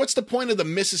what's the point of the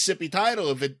Mississippi title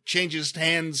if it changes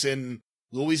hands in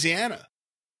Louisiana?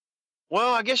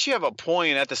 Well, I guess you have a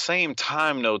point. At the same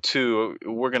time, though, too,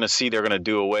 we're going to see they're going to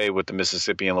do away with the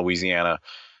Mississippi and Louisiana.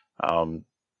 I don't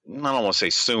want to say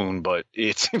soon, but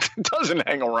it doesn't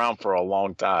hang around for a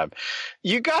long time.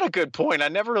 You got a good point. I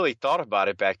never really thought about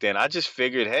it back then. I just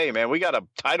figured, hey, man, we got a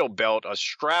title belt, a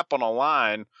strap on a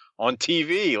line on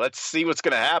TV. Let's see what's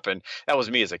going to happen. That was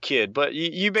me as a kid. But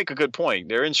you make a good point.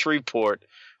 They're in Shreveport.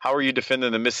 How are you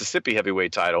defending the Mississippi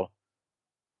heavyweight title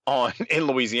in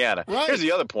Louisiana? Right. Here's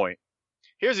the other point.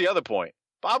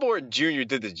 Bob Orton Jr.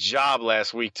 did the job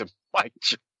last week to Mike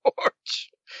George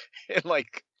in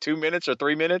like 2 minutes or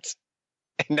 3 minutes.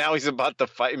 And now he's about to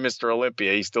fight Mr.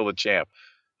 Olympia. He's still the champ.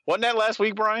 Wasn't that last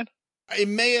week, Brian? It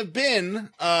may have been.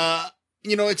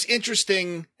 It's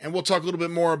interesting, and we'll talk a little bit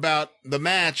more about the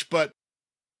match, but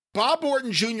Bob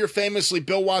Orton Jr. famously,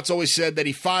 Bill Watts always said that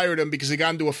he fired him because he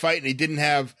got into a fight and he didn't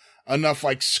have enough,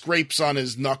 scrapes on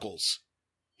his knuckles.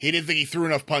 He didn't think he threw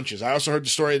enough punches. I also heard the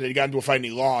story that he got into a fight and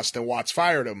he lost, and Watts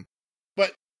fired him.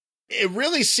 But it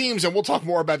really seems, and we'll talk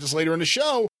more about this later in the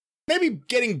show, maybe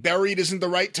getting buried isn't the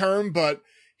right term, but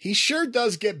he sure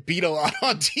does get beat a lot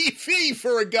on TV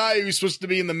for a guy who's supposed to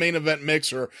be in the main event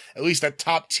mix, or at least a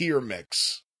top tier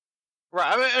mix.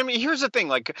 Right. I mean, here's the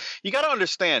thing. You got to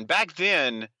understand, back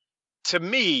then, to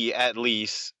me at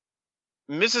least,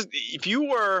 there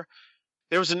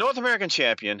was a North American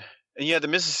champion, and you had the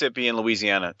Mississippi and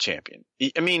Louisiana champion.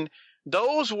 I mean,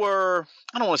 those were,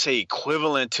 I don't want to say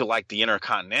equivalent to the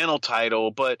Intercontinental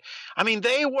title, but I mean,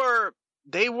 they were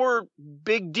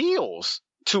big deals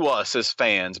to us as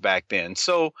fans back then.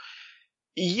 So,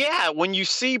 yeah, when you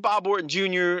see Bob Orton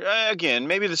Jr., again,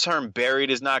 maybe the term buried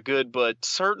is not good, but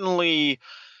certainly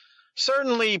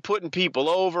putting people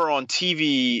over on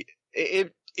TV,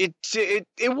 it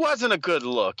wasn't a good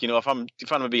look. If I'm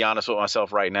going to be honest with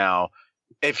myself right now,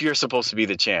 if you're supposed to be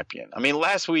the champion. I mean,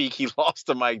 last week he lost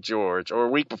to Mike George, or a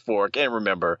week before, I can't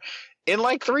remember, in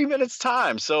 3 minutes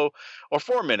time. So, or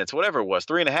 4 minutes, whatever it was,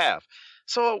 3.5.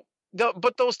 So,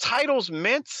 but those titles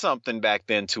meant something back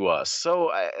then to us. So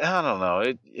I don't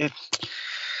know.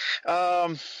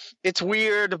 It's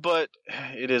weird, but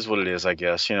it is what it is, I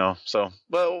guess. So,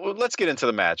 well, let's get into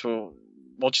the match.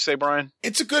 Won't you say, Brian?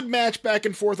 It's a good match back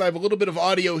and forth. I have a little bit of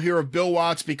audio here of Bill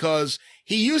Watts because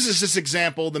he uses this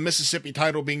example, the Mississippi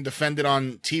title being defended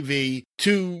on TV,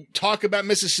 to talk about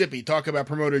Mississippi, talk about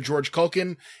promoter George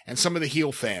Culkin and some of the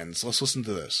heel fans. Let's listen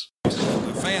to this.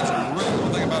 The fans are really,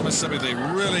 one thing about Mississippi, they get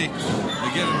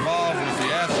involved with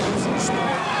the athletes and the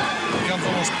sport. It becomes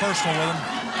almost personal with them.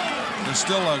 There's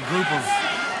still a group of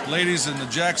ladies in the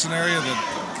Jackson area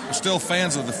that are still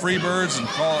fans of the Freebirds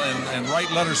and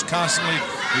write letters constantly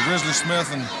to Grizzly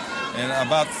Smith and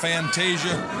about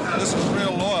Fantasia. This is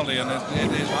real loyalty, and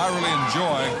I really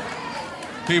enjoy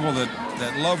people that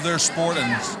love their sport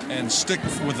and stick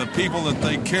with the people that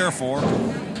they care for,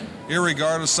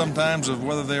 irregardless sometimes of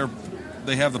whether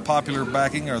they have the popular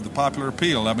backing or the popular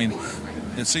appeal. I mean,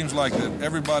 it seems like that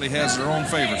everybody has their own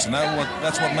favorites, and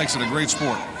that's what makes it a great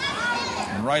sport.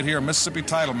 And right here, Mississippi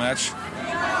title match,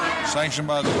 sanctioned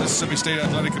by the Mississippi State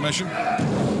Athletic Commission.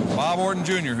 Bob Orton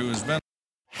Jr., who has been...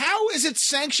 How is it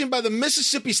sanctioned by the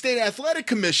Mississippi State Athletic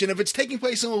Commission if it's taking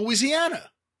place in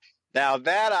Louisiana? Now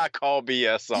that I call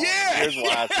BS on. Yeah. Here's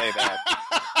why I say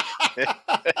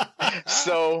that.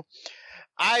 So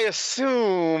I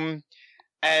assume,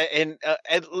 and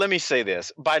let me say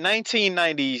this, by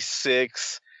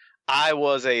 1996, I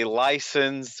was a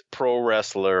licensed pro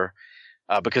wrestler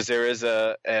because there is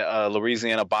a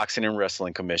Louisiana Boxing and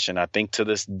Wrestling Commission, I think to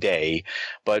this day.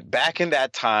 But back in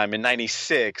that time, in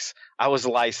 96, I was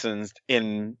licensed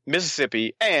in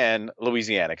Mississippi and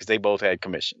Louisiana because they both had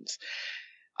commissions.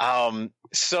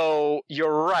 So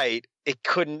you're right. It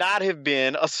could not have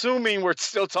been, assuming we're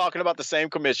still talking about the same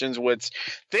commissions, which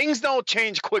things don't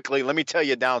change quickly. Let me tell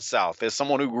you, down south, as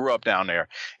someone who grew up down there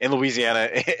in Louisiana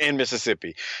and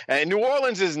Mississippi. And New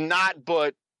Orleans is not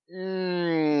but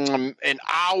an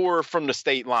hour from the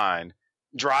state line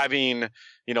driving,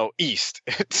 east.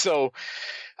 So,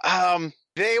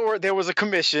 there was a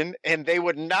commission, and they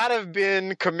would not have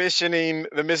been commissioning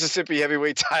the Mississippi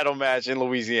heavyweight title match in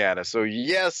Louisiana. So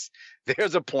yes,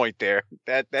 there's a point there.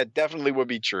 That definitely would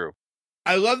be true.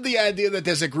 I love the idea that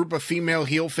there's a group of female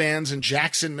heel fans in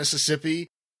Jackson, Mississippi,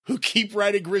 who keep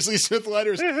writing Grizzly Smith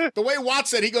letters. The way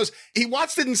Watts said,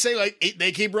 Watts didn't say like,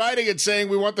 they keep writing and saying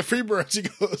we want the Freebirds. He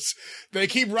goes, they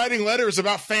keep writing letters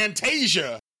about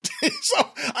Fantasia. So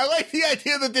I like the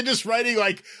idea that they're just writing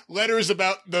like letters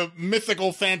about the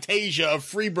mythical Fantasia of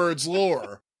Freebirds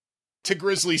lore to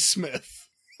Grizzly Smith.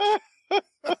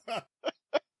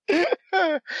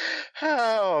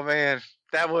 Oh man,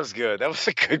 that was good. That was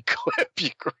a good clip you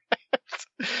grabbed.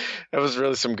 That was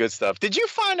really some good stuff. Did you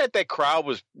find that crowd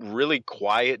was really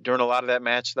quiet during a lot of that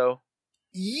match though?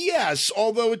 Yes,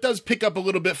 although it does pick up a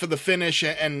little bit for the finish,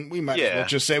 and we might as well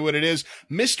just say what it is.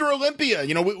 Mr. Olympia,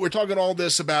 we're talking all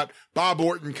this about Bob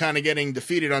Orton kind of getting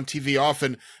defeated on TV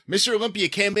often. Mr. Olympia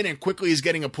came in and quickly is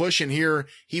getting a push, and here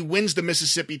he wins the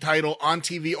Mississippi title on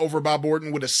TV over Bob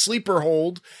Orton with a sleeper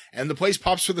hold, and the place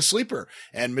pops for the sleeper.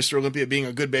 And Mr. Olympia, being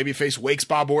a good babyface, wakes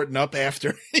Bob Orton up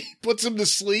after he puts him to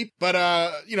sleep. But,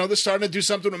 they're starting to do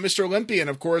something with Mr. Olympia, and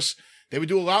of course, they would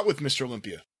do a lot with Mr.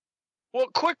 Olympia. Well,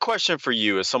 quick question for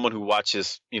you as someone who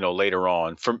watches, later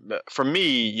on. For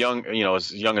me,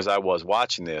 as young as I was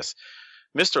watching this,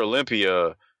 Mr.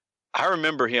 Olympia, I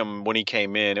remember him when he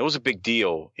came in. It was a big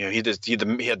deal. He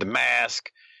had the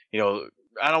mask. I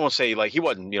don't want to say like he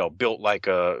wasn't, built like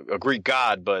a Greek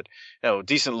god, but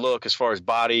decent look as far as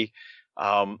body.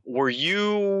 Were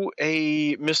you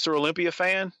a Mr. Olympia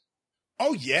fan?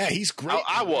 Oh yeah, he's great.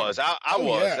 I was. I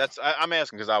was. Yeah. I'm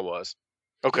asking because I was.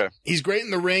 Okay. He's great in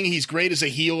the ring. He's great as a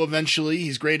heel eventually.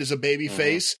 He's great as a baby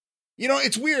face.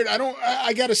 It's weird.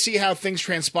 I got to see how things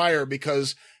transpire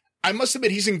because I must admit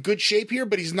he's in good shape here,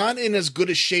 but he's not in as good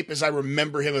a shape as I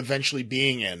remember him eventually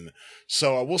being in.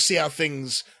 So we'll see how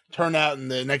things turn out in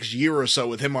the next year or so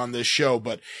with him on this show.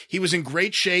 But he was in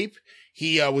great shape.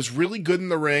 He was really good in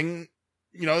the ring.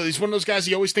 He's one of those guys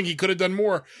you always think he could have done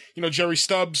more. Jerry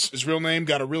Stubbs, his real name,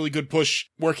 got a really good push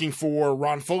working for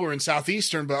Ron Fuller in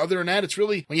Southeastern. But other than that, it's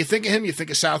really, when you think of him, you think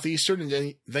of Southeastern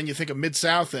and then you think of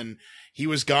Mid-South. And he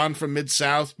was gone from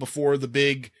Mid-South before the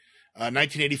big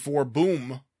 1984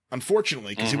 boom,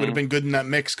 unfortunately, because he would have been good in that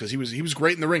mix because he was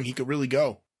great in the ring. He could really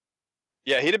go.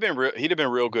 Yeah, he'd have been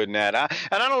real good in that.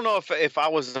 I don't know if I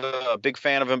was a big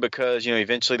fan of him because,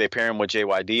 eventually they pair him with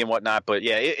JYD and whatnot. But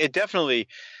yeah, it definitely...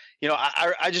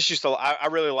 I just used to, I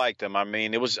really liked him. I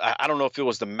mean, it was, I don't know if it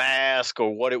was the mask or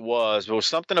what it was, but it was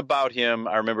something about him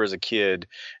I remember as a kid.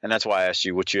 And that's why I asked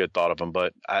you what you had thought of him.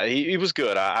 But he was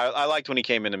good. I liked when he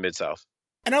came into Mid-South.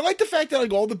 And I like the fact that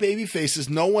like all the baby faces,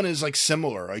 no one is like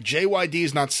similar. Like JYD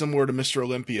is not similar to Mr.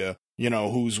 Olympia,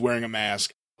 who's wearing a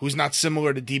mask, who's not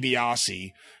similar to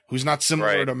DiBiase, who's not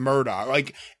similar to Murdoch.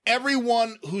 Like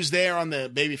everyone who's there on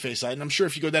the babyface side, and I'm sure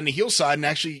if you go down the heel side, and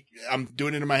actually I'm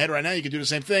doing it in my head right now, you can do the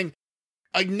same thing.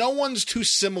 Like no one's too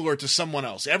similar to someone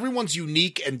else. Everyone's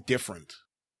unique and different.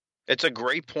 It's a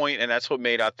great point, and that's what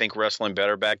made, I think, wrestling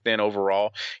better back then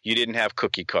overall. You didn't have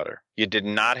cookie cutter. You did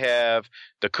not have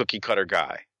the cookie cutter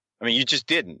guy. I mean, you just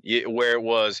didn't. Where it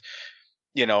was,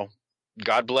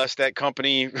 God bless that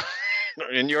company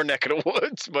in your neck of the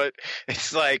woods, but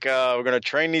it's like we're going to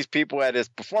train these people at this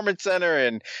performance center,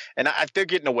 and they're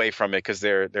getting away from it because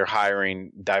they're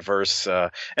hiring diverse,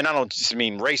 and I don't just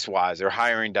mean race wise. They're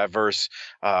hiring diverse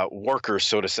workers,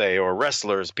 so to say, or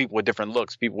wrestlers, people with different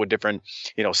looks, people with different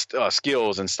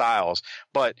skills and styles.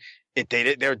 But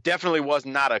there definitely was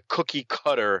not a cookie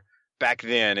cutter back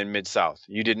then in Mid-South.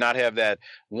 You did not have that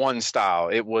one style.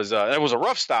 It was a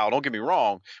rough style, don't get me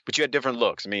wrong, but you had different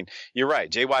looks. I mean, you're right.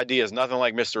 JYD is nothing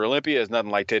like Mr. Olympia, is nothing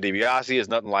like Ted DiBiase, is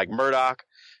nothing like Murdoch,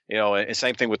 and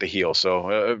same thing with the heel. So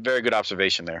a very good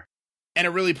observation there. And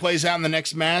it really plays out in the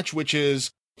next match, which is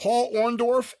Paul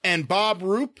Orndorff and Bob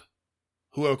Roop,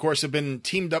 who of course have been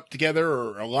teamed up together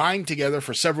or aligned together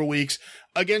for several weeks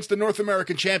against the North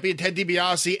American champion Ted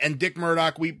DiBiase and Dick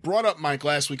Murdoch. We brought up, Mike,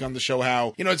 last week on the show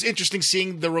how, it's interesting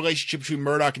seeing the relationship between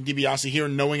Murdoch and DiBiase here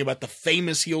and knowing about the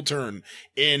famous heel turn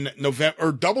in November,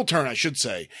 or double turn, I should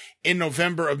say, in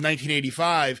November of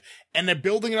 1985. And they're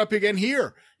building it up again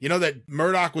here. That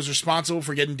Murdoch was responsible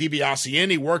for getting DiBiase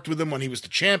in. He worked with him when he was the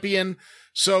champion.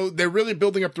 So they're really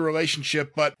building up the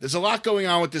relationship, but there's a lot going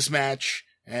on with this match.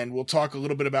 And we'll talk a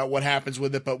little bit about what happens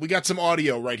with it, but we got some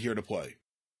audio right here to play.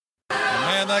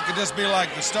 Man, that could just be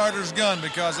like the starter's gun,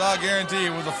 because I'll guarantee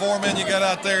you, with the 4 men you got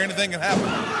out there, anything can happen.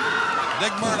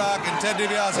 Dick Murdoch and Ted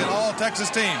DiBiase and all Texas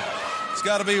team. It's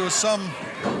got to be with some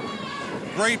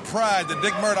great pride that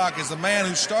Dick Murdoch is the man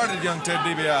who started young Ted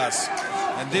DiBiase.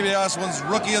 And DiBiase was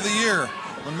Rookie of the Year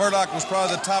when Murdoch was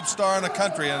probably the top star in the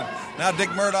country. And now Dick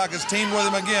Murdoch has teamed with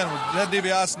him again, with Ted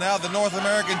DiBiase, now the North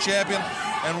American champion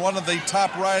and one of the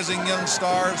top rising young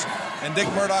stars. And Dick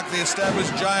Murdoch, the established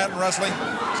giant in wrestling,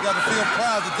 has got to feel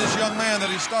proud that this young man that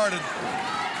he started,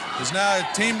 is now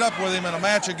teamed up with him in a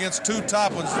match against two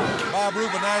top ones, Bob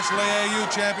Roop, a National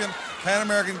AAU champion, Pan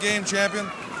American Game champion,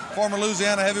 former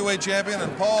Louisiana heavyweight champion,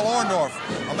 and Paul Orndorff,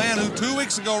 a man who 2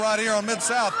 weeks ago right here on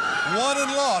Mid-South won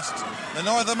and lost the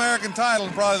North American title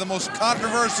in probably the most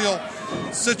controversial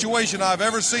situation I've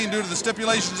ever seen due to the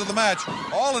stipulations of the match,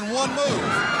 all in one move.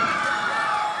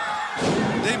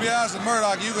 DiBiase and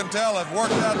Murdoch, you can tell, have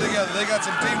worked out together. They got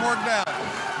some teamwork down.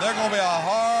 They're going to be a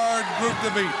hard group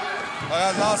to beat.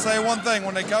 I'll say one thing,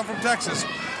 when they come from Texas,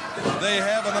 they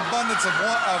have an abundance of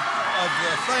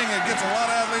the thing that gets a lot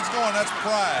of athletes going, that's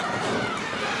pride.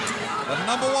 But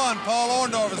number one, Paul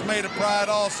Orndorff has made it pride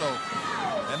also.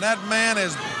 And that man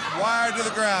is wired to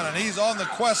the ground, and he's on the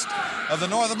quest of the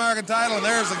North American title, and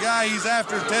there's the guy he's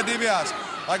after, Ted DiBiase.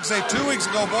 Like I say, 2 weeks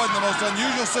ago, boy, in the most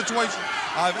unusual situation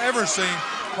I've ever seen,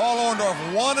 Paul Orndorff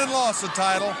won and lost the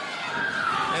title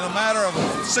in a matter of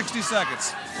 60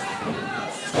 seconds.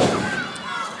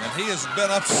 And he has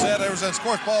been upset ever since. Of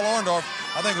course, Paul Orndorff,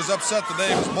 I think, was upset the day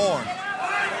he was born.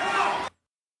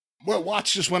 Well,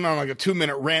 Watts just went on like a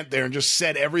 2-minute rant there and just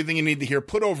said everything you need to hear.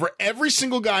 Put over every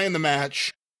single guy in the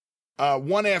match,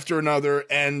 one after another.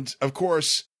 And, of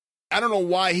course, I don't know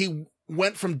why he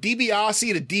went from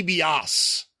DiBiase to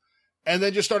DiBiase and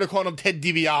then just started calling him Ted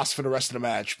DiBiase for the rest of the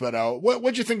match. But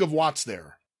what'd you think of Watts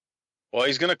there? Well,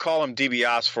 he's going to call him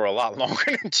DiBiase for a lot longer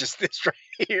than just this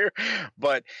right here.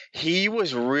 But he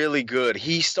was really good.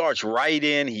 He starts right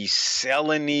in. He's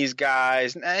selling these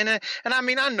guys. And I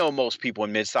mean, I know most people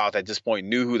in Mid-South at this point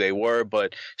knew who they were,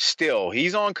 but still,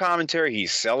 he's on commentary.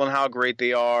 He's selling how great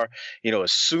they are. You know,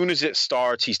 as soon as it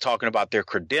starts, he's talking about their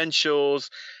credentials.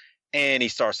 And he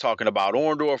starts talking about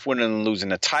Orndorff winning and losing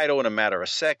the title in a matter of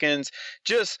seconds.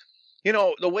 Just, you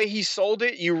know, the way he sold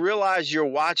it, you realize you're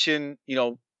watching, you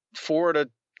know, four of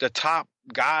the top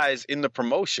guys in the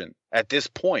promotion at this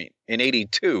point in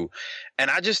 82.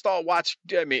 And I just thought Watts,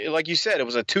 I mean, like you said, it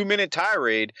was a 2-minute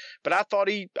tirade, but I thought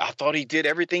he did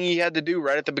everything he had to do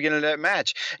right at the beginning of that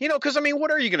match. You know, because, I mean,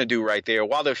 what are you going to do right there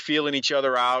while they're feeling each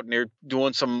other out and they're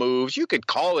doing some moves? You could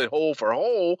call it hole for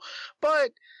hole,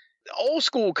 but old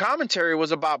school commentary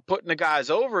was about putting the guys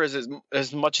over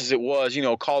as much as it was, you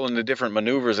know, calling the different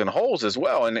maneuvers and holes as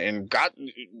well. And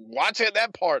Watts had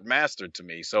that part mastered to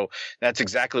me. So that's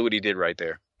exactly what he did right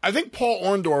there. I think Paul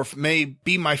Orndorff may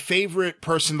be my favorite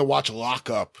person to watch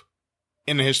lock up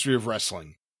in the history of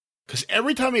wrestling. Because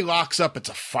every time he locks up, it's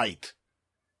a fight.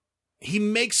 He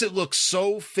makes it look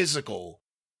so physical.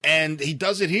 And he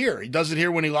does it here. He does it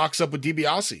here when he locks up with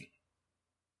DiBiase.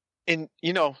 And,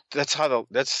 you know,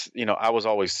 I was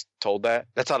always told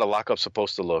that's how the lockup's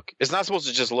supposed to look. It's not supposed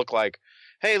to just look like,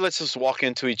 hey, let's just walk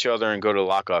into each other and go to the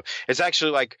lockup. It's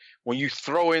actually like when you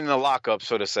throw in the lockup,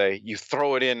 so to say, you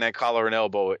throw it in that collar and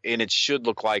elbow, and it should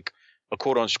look like a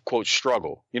quote unquote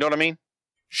struggle. You know what I mean?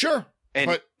 Sure.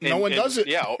 But no one does it.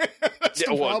 Yeah.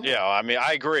 Yeah. I mean,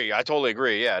 I agree. I totally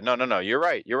agree. Yeah. No. You're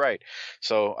right.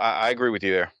 So I agree with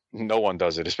you there. No one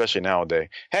does it, especially nowadays.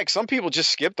 Heck, some people just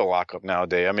skip the lockup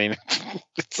nowadays. I mean,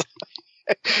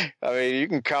 you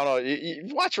can count on you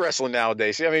watch wrestling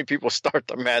nowadays. See how many people start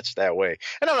the match that way.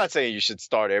 And I'm not saying you should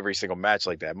start every single match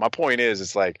like that. My point is,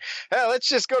 it's like, hey, let's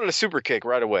just go to the super kick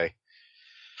right away.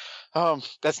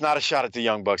 That's not a shot at the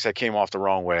Young Bucks. That came off the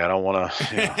wrong way. I don't want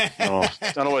to,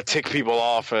 I don't want to tick people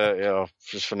off,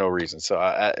 just for no reason. So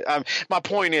my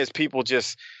point is, people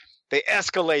just, they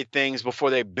escalate things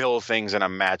before they build things in a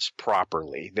match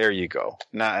properly. There you go.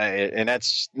 And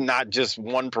that's not just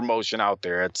one promotion out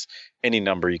there. It's any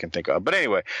number you can think of. But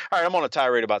anyway, all right, I'm on a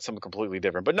tirade about something completely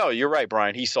different. But no, you're right,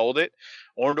 Brian. He sold it.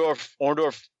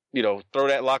 Orndorff, you know, threw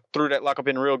that lockup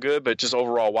in real good. But just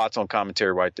overall, Watts on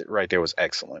commentary right there was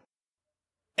excellent.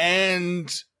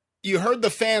 And you heard the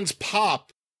fans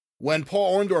pop when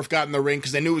Paul Orndorff got in the ring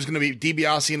because they knew it was going to be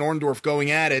DiBiase and Orndorff going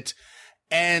at it.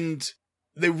 And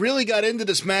they really got into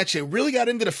this match. They really got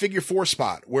into the figure four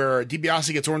spot where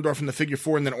DiBiase gets Orndorff in the figure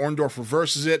four and then Orndorff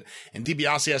reverses it and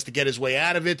DiBiase has to get his way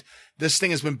out of it. This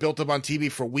thing has been built up on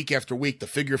TV for week after week. The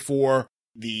figure four,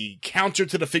 the counter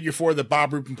to the figure four that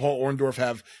Bob Roop and Paul Orndorff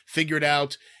have figured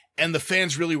out. And the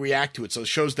fans really react to it. So it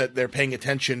shows that they're paying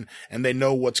attention and they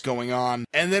know what's going on.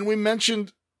 And then we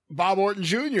mentioned Bob Orton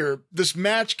Jr. This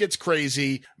match gets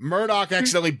crazy. Murdoch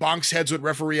accidentally bonks heads with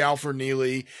referee Alfred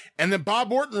Neely. And then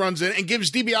Bob Orton runs in and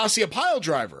gives DiBiase a pile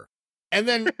driver. And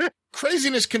then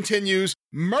craziness continues.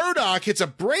 Murdoch hits a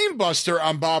brain buster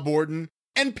on Bob Orton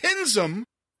and pins him,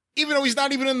 even though he's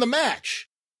not even in the match.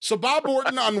 So Bob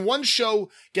Orton on one show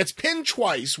gets pinned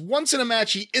twice, once in a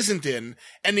match he isn't in,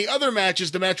 and the other match is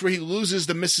the match where he loses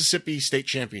the Mississippi State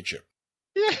Championship.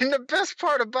 Yeah, and the best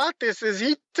part about this is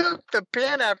he took the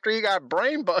pin after he got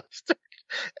brain busted.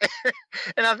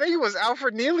 And I think it was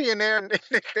Alfred Neely in there, and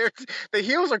the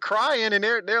heels are crying, and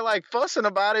they're like fussing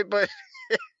about it, but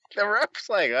the ref's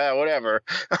like, whatever,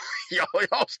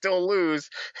 y'all still lose.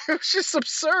 It was just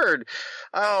absurd.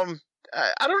 I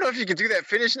don't know if you can do that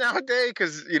finish nowadays,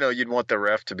 because you'd want the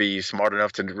ref to be smart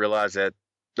enough to realize that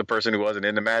the person who wasn't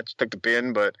in the match took the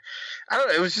pin, but I don't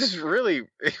know. It was just really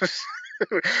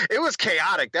it was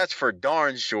chaotic. That's for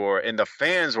darn sure, and the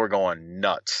fans were going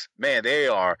nuts. Man,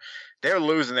 they're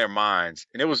losing their minds,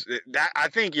 and it was that. I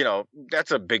think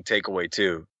that's a big takeaway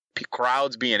too.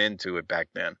 Crowds being into it back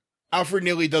then. Alfred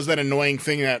Neely does that annoying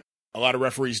thing that a lot of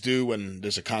referees do when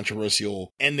there's a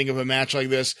controversial ending of a match like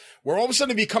this, where all of a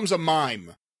sudden it becomes a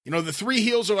mime. The three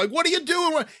heels are like, "What are you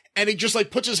doing?" And he just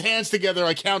like puts his hands together,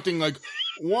 like counting like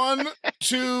 1,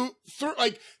 2, 3.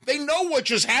 Like they know what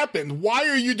just happened. Why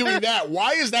are you doing that?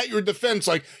 Why is that your defense?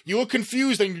 Like you look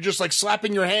confused and you're just like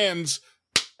slapping your hands.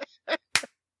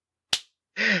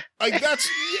 Like that's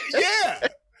yeah.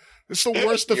 It's the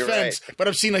worst defense, right. But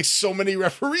I've seen like so many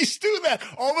referees do that.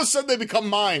 All of a sudden they become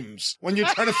mimes when you're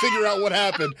trying to figure out what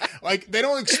happened. Like they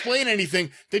don't explain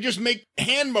anything. They just make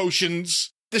hand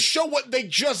motions to show what they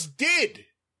just did.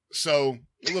 So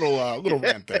a little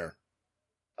rant there.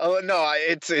 Oh no,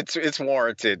 it's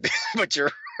warranted. But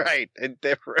you're right. And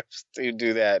the refs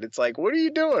do that. It's like, what are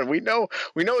you doing? We know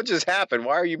what just happened.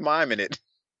 Why are you miming it?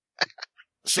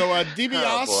 So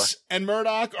DiBiase and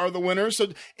Murdoch are the winners. So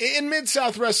in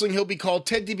Mid-South Wrestling, he'll be called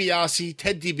Ted DiBiase,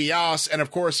 Ted DiBiase, and of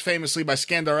course, famously by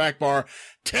Skandar Akbar,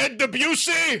 Ted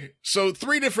Debussy. So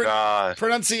 3 different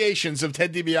pronunciations of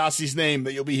Ted DiBiase's name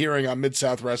that you'll be hearing on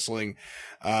Mid-South Wrestling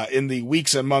in the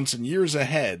weeks and months and years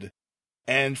ahead.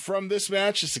 And from this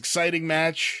match, this exciting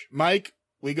match, Mike,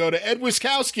 we go to Ed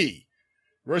Wiskowski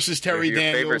versus Terry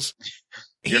Daniels.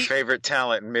 Your favorite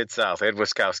talent in Mid-South, Ed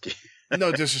Wiskowski.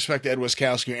 No disrespect to Ed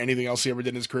Wiskowski or anything else he ever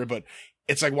did in his career, but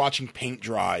it's like watching paint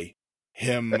dry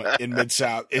him in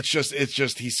Mid-South. It's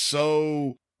just, he's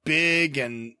so big,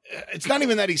 and it's not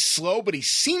even that he's slow, but he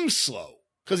seems slow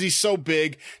because he's so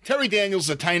big. Terry Daniels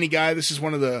is a tiny guy. This is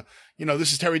one of the,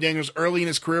 this is Terry Daniels early in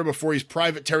his career before he's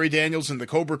Private Terry Daniels in the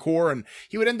Cobra Corps, and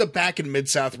he would end up back in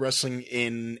Mid-South Wrestling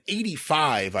in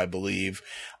 85, I believe.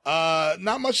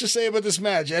 Not much to say about this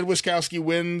match. Ed Wiskowski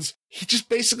wins. He just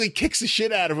basically kicks the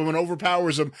shit out of him and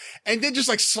overpowers him, and then just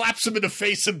like slaps him in the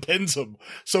face and pins him.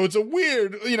 So it's a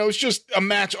weird, it's just a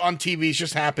match on TV. It's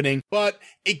just happening, but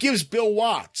it gives Bill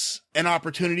Watts an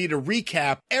opportunity to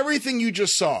recap everything you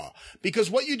just saw,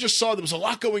 because what you just saw, there was a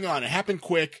lot going on. It happened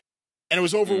quick and it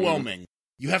was overwhelming.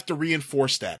 You have to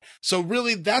reinforce that. So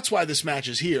really, that's why this match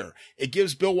is here. It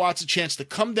gives Bill Watts a chance to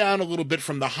come down a little bit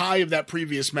from the high of that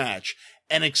previous match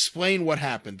and explain what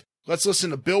happened. Let's listen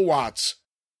to Bill Watts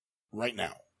right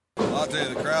now. I'll tell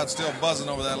you, the crowd's still buzzing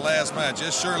over that last match.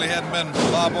 This surely hadn't been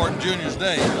Bob Orton Jr.'s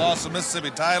day. He lost the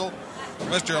Mississippi title.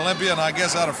 Mr. Olympia, and I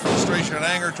guess out of frustration and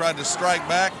anger, tried to strike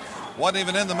back. Wasn't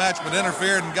even in the match, but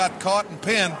interfered and got caught and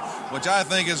pinned, which I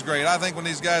think is great. I think when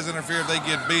these guys interfere, if they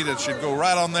get beat, it should go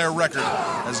right on their record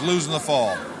as losing the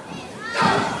fall.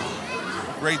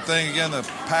 Great thing, again, the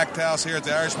packed house here at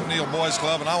the Irish McNeil Boys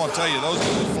Club, and I want to tell you, those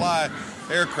who fly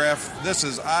aircraft, this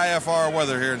is IFR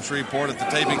weather here in Shreveport at the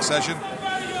taping session.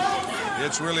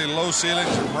 It's really low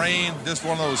ceilings and rain, just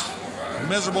one of those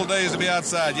miserable days to be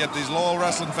outside, yet these loyal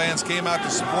wrestling fans came out to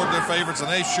support their favorites, and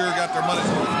they sure got their money's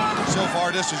worth so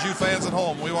far. Just as you fans at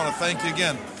home, we want to thank you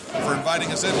again for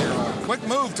inviting us in here. Quick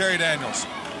move, Terry Daniels.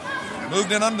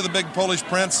 Moved in under the big Polish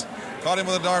Prince, caught him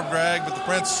with a dark drag, but the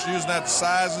Prince, using that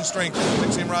size and strength,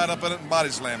 picks him right up in it and body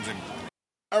slams him.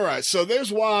 All right, so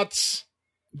there's Watts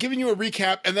giving you a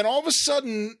recap, and then all of a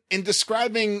sudden, in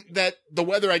describing that the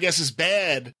weather, I guess, is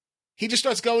bad, he just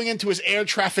starts going into his air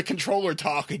traffic controller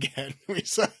talk again.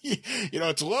 It's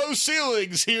low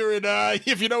ceilings here, and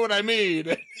if you know what I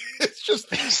mean. It's just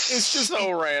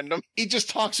so random. He just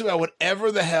talks about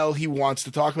whatever the hell he wants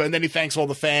to talk about, and then he thanks all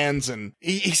the fans, and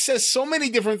he says so many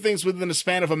different things within the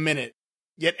span of a minute,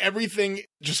 yet everything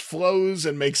just flows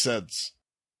and makes sense.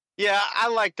 Yeah, I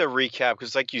like the recap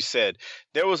because, like you said,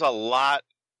 there was a lot.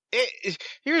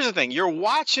 Here's the thing. You're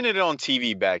watching it on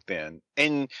TV back then,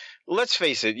 and let's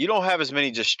face it, you don't have as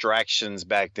many distractions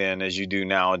back then as you do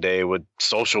nowadays with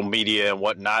social media and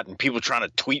whatnot, and people trying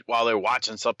to tweet while they're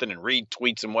watching something and read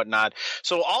tweets and whatnot.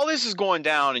 So all this is going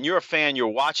down, and you're a fan. You're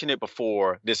watching it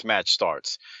before this match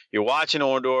starts. You're watching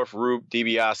Orndorff, Roop,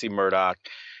 DiBiase, Murdoch.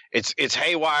 It's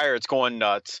haywire. It's going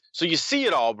nuts. So you see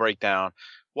it all break down.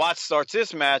 Watts starts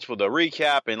this match with a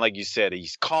recap, and like you said,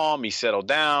 he's calm. He's settled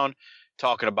down,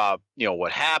 talking about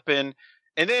what happened.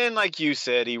 And then, like you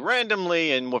said, he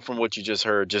randomly, and from what you just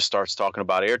heard, just starts talking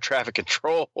about air traffic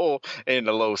control and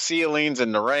the low ceilings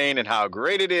and the rain and how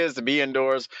great it is to be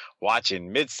indoors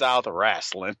watching Mid-South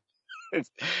wrestling.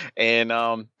 And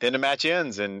then the match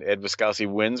ends, and Ed Wiskowski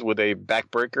wins with a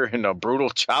backbreaker and a brutal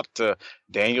chop to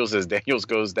Daniels as Daniels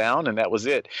goes down, and that was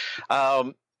it.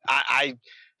 I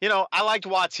liked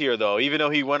Watts here, though, even though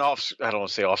he went off, I don't want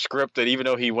to say off script, but even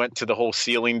though he went to the whole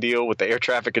ceiling deal with the air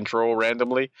traffic control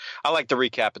randomly. I like the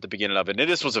recap at the beginning of it. And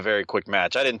this was a very quick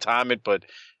match. I didn't time it, but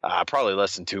probably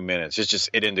less than 2 minutes.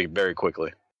 It ended very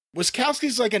quickly.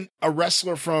 Wiskowski's like a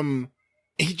wrestler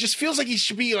he just feels like he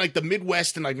should be like the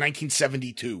Midwest in like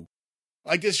 1972.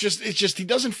 Like it's just he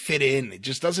doesn't fit in. It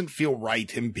just doesn't feel right,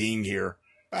 him being here.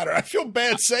 I feel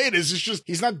bad saying this. It's just,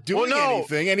 he's not doing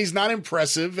anything and he's not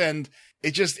impressive, and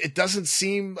it doesn't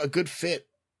seem a good fit.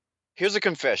 Here's a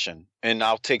confession, and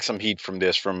I'll take some heat from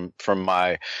this from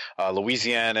my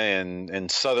Louisiana and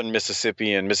southern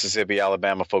Mississippi and Mississippi,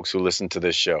 Alabama folks who listen to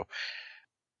this show.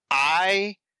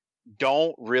 I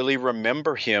don't really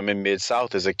remember him in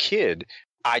Mid-South as a kid.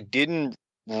 I didn't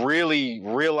really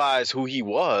realize who he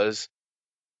was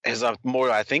as I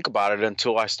think about it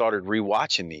until I started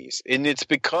rewatching these. And it's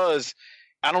because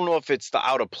I don't know if it's the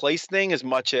out of place thing as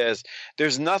much as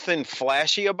there's nothing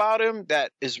flashy about him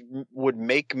that would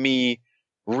make me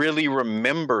really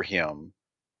remember him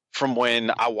from when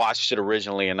I watched it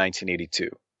originally in 1982.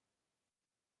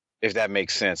 If that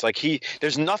makes sense. Like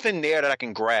there's nothing there that I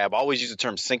can grab. I always use the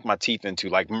term sink my teeth into,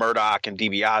 like Murdoch and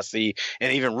DiBiase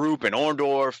and even Roop and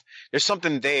Orndorff. There's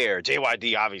something there.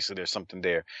 JYD, obviously there's something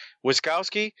there.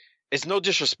 Wiskowski, it's no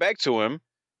disrespect to him.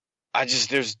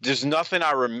 There's nothing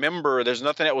I remember. There's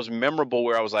nothing that was memorable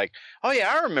where I was like, oh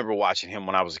yeah, I remember watching him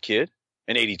when I was a kid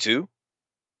in 82.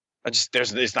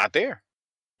 It's not there.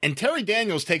 And Terry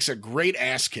Daniels takes a great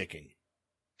ass kicking.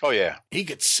 Oh, yeah. He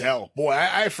could sell. Boy,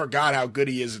 I forgot how good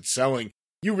he is at selling.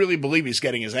 You really believe he's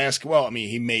getting his ass. Well, I mean,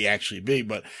 he may actually be,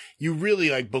 but you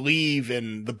really believe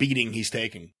in the beating he's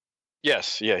taking.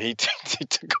 Yes. Yeah. He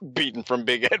took a beating from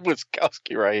Big Ed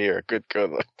Wiskowski right here. Good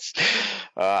looks.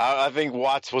 I think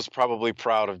Watts was probably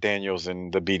proud of Daniels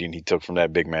and the beating he took from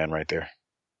that big man right there.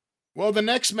 Well, the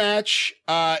next match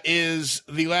is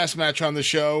the last match on the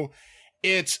show.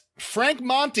 It's Frank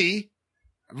Monty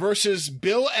versus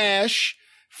Bill Ash.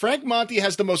 Frank Monty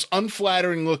has the most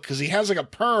unflattering look because he has like a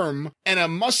perm and a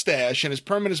mustache, and his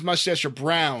perm and his mustache are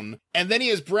brown. And then he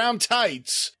has brown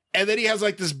tights, and then he has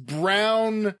like this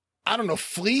brown, I don't know,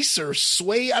 fleece or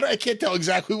suede. I can't tell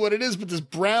exactly what it is, but this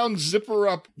brown zipper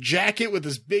up jacket with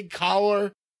this big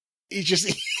collar. It's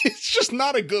just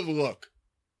not a good look.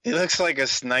 He looks like a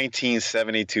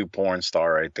 1972 porn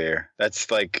star right there. That's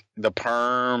like the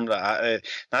perm. Not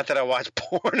that I watch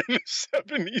porn in the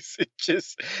 70s. It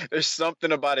just, there's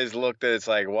something about his look that it's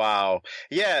like, wow.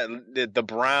 Yeah, the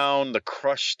brown, the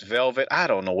crushed velvet. I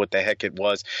don't know what the heck it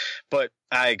was, but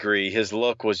I agree. His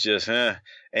look was just, And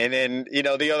then,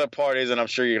 the other part is, and I'm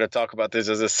sure you're going to talk about this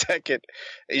as a second,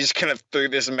 he just kind of threw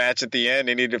this match at the end.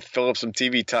 He needed to fill up some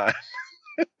TV time.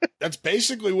 That's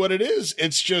basically what it is.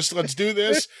 It's just, let's do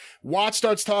this. Watt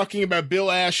starts talking about Bill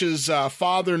Ash's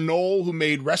father, Noel, who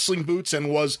made wrestling boots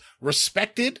and was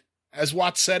respected, as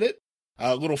Watt said it.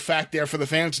 A little fact there for the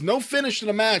fans. No finish to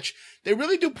the match. They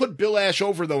really do put Bill Ash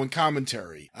over, though, in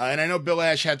commentary. And I know Bill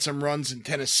Ash had some runs in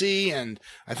Tennessee and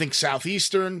I think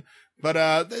Southeastern,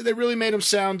 but they really made him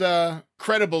sound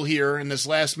credible here in this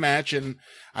last match. And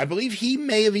I believe he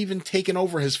may have even taken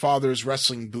over his father's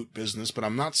wrestling boot business, but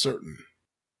I'm not certain.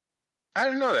 I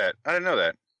didn't know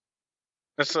that.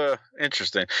 That's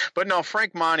interesting. But no,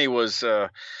 Frank Monty was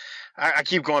I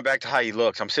keep going back to how he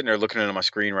looks. I'm sitting there looking at my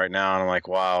screen right now, and I'm like,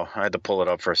 wow, I had to pull it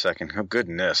up for a second. Oh,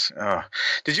 goodness.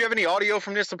 Did you have any audio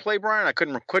from this to play, Brian? I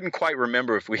couldn't quite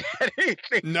remember if we had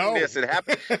anything from this. It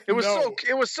happened. It was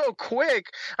it was so quick.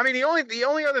 I mean, the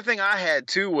only other thing I had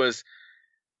too was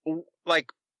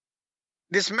like,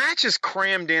 this match is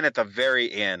crammed in at the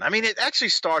very end. I mean, it actually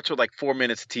starts with like 4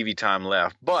 minutes of TV time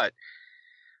left, but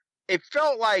it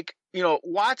felt like,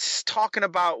 Watts talking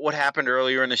about what happened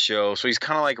earlier in the show. So he's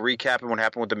kind of like recapping what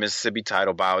happened with the Mississippi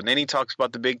title bout. And then he talks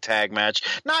about the big tag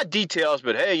match. Not details,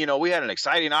 but hey, we had an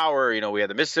exciting hour. We had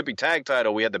the Mississippi tag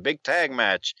title. We had the big tag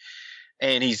match.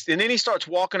 And then he starts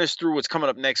walking us through what's coming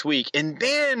up next week. And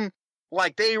then,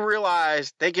 like, they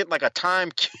realize they get like a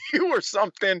time cue or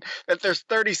something that there's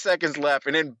 30 seconds left.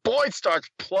 And then Boyd starts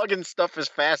plugging stuff as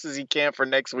fast as he can for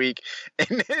next week.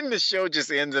 And then the show just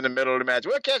ends in the middle of the match.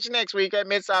 We'll catch you next week at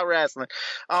Mid-South Wrestling.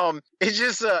 It's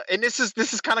just, and this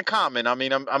is kind of common. I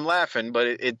mean, I'm laughing, but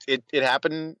it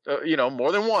happened,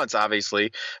 more than once,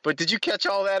 obviously. But did you catch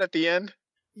all that at the end?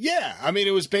 Yeah, I mean,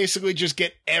 it was basically just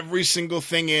get every single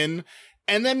thing in,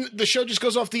 and then the show just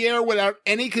goes off the air without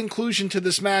any conclusion to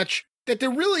this match, that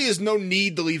there really is no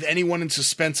need to leave anyone in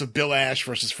suspense of Bill Ash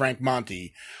versus Frank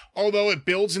Monty. Although it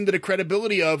builds into the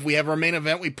credibility of, we have our main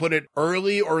event, we put it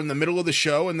early or in the middle of the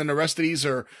show, and then the rest of these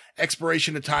are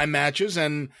expiration of time matches,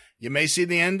 and you may see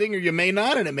the ending or you may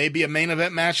not, and it may be a main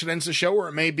event match that ends the show, or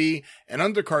it may be an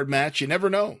undercard match. You never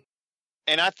know.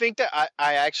 And I think that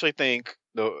I actually think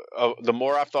the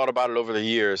more I've thought about it over the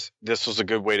years, this was a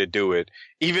good way to do it.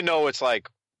 Even though it's like,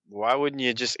 why wouldn't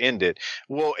you just end it?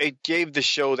 Well, it gave the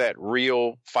show that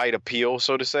real fight appeal,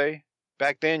 so to say.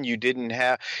 Back then, you didn't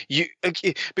have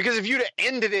because if you'd have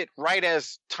ended it right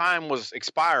as time was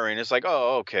expiring, it's like,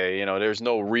 oh, okay, there's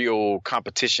no real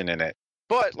competition in it.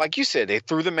 But like you said, they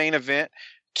threw the main event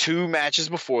 2 matches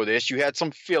before this. You had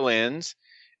some fill-ins.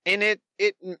 And it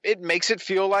makes it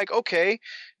feel like, okay,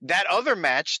 that other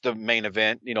match, the main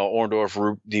event, Orndorff,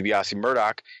 Roop, DiBiase,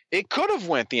 Murdoch, it could have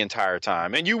went the entire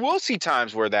time. And you will see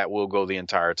times where that will go the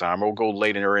entire time or go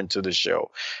later into the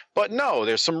show. But no,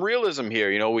 there's some realism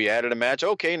here. We added a match.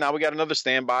 Okay, now we got another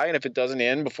standby. And if it doesn't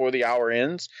end before the hour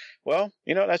ends, well,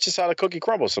 that's just how the cookie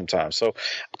crumbles sometimes. So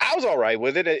I was all right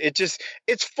with it.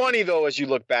 It's funny, though, as you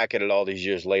look back at it all these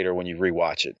years later when you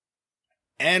rewatch it.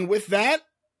 And with that,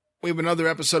 we have another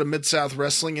episode of Mid-South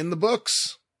Wrestling in the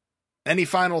books. Any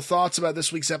final thoughts about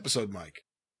this week's episode, Mike?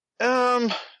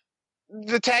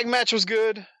 The tag match was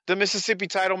good. The Mississippi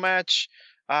title match,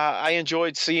 I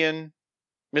enjoyed seeing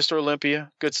Mr.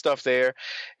 Olympia. Good stuff there.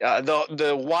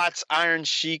 The Watts Iron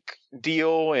Sheik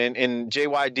deal and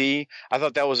JYD, I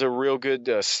thought that was a real good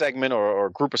segment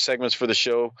or group of segments for the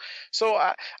show. So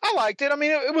I liked it. I mean,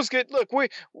 it was good. Look,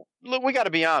 we got to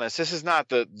be honest. This is not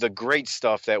the great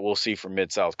stuff that we'll see from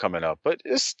Mid-South coming up, but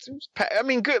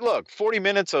good. Look, 40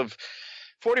 minutes of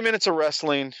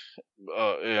wrestling,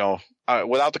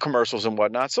 without the commercials and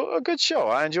whatnot. So a good show.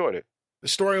 I enjoyed it. The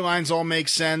storylines all make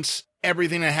sense.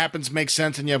 Everything that happens makes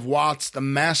sense, and you have Watts, the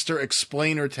master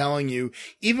explainer, telling you,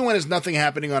 even when there's nothing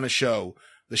happening on a show,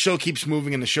 the show keeps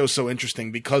moving and the show's so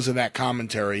interesting because of that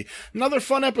commentary. Another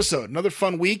fun episode, another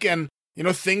fun week, and,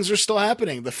 things are still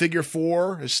happening. The Figure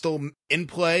 4 is still in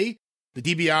play. The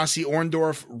DiBiase,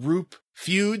 Orndorff, Roop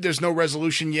feud, there's no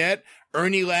resolution yet.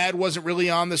 Ernie Ladd wasn't really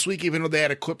on this week, even though they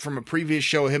had a clip from a previous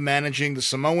show of him managing the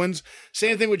Samoans.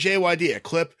 Same thing with JYD, a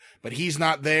clip, but he's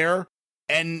not there.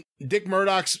 And Dick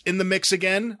Murdoch's in the mix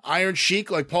again. Iron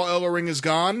Sheik, like Paul Ellering, is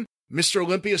gone. Mr.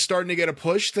 Olympia is starting to get a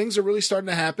push. Things are really starting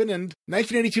to happen. And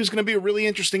 1982 is going to be a really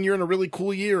interesting year and a really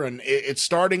cool year. And it's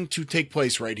starting to take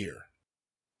place right here.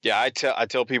 Yeah, I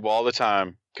tell people all the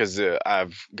time, because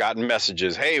I've gotten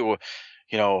messages. Hey,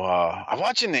 I'm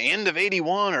watching the end of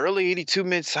 81, early 82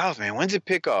 Mid-South, man. When's it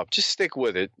pick up? Just stick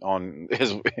with it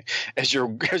as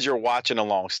you're watching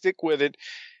along. Stick with it.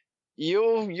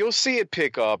 You'll see it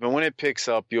pick up, and when it picks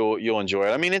up, you'll enjoy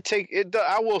it. I mean,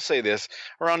 I will say this,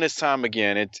 around this time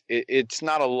again, it's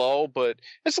not a lull, but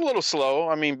it's a little slow.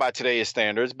 I mean, by today's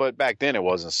standards, but back then it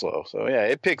wasn't slow. So yeah,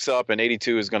 it picks up, and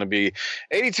 82 definitely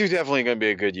going to be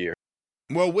a good year.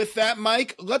 Well, with that,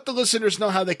 Mike, let the listeners know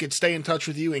how they could stay in touch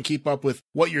with you and keep up with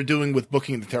what you're doing with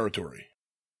Booking the Territory.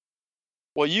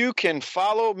 Well, you can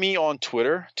follow me on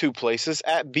Twitter, 2 places,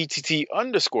 at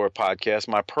BTT_podcast.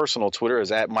 My personal Twitter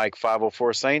is at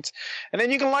Mike504Saints. And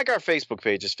then you can like our Facebook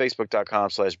page. It's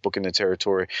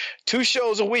facebook.com/bookingtheterritory. 2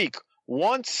 shows a week.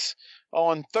 Once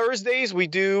on Thursdays, we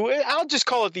do, I'll just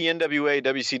call it the NWA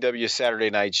WCW Saturday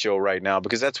Night Show right now,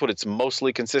 because that's what it's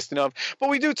mostly consisting of. But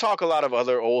we do talk a lot of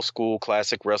other old school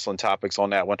classic wrestling topics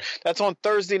on that one. That's on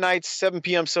Thursday nights, 7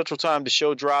 p.m. Central Time. The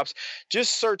show drops.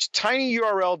 Just search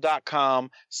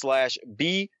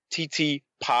tinyurl.com/BTT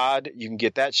Pod. You can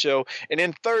get that show. And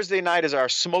then Thursday night is our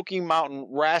Smoky Mountain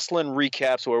Wrestling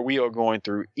recaps, where we are going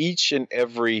through each and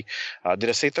every, did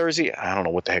I say Thursday? I don't know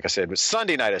what the heck I said, but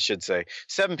Sunday night, I should say.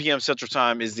 7 p.m. Central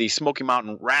Time is the Smoky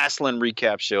Mountain Wrestling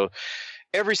recap show.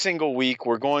 Every single week,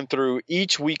 we're going through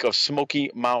each week of Smoky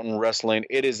Mountain Wrestling.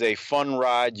 It is a fun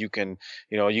ride. You can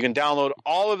download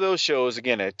all of those shows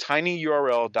again at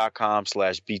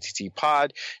tinyurl.com/BTT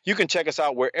Pod. You can check us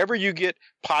out wherever you get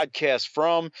podcasts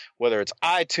from, whether it's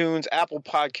iTunes, Apple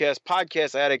Podcasts,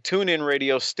 Podcast Addict, TuneIn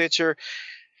Radio, Stitcher.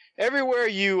 Everywhere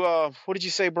you, what did you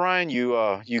say, Brian?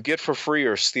 You get for free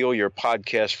or steal your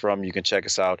podcast from, you can check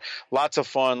us out. Lots of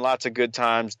fun, lots of good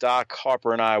times. Doc,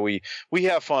 Harper, and I, we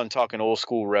have fun talking old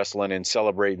school wrestling and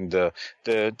celebrating the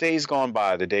days gone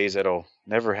by, the days that'll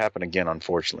never happen again,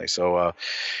 unfortunately. So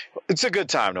it's a good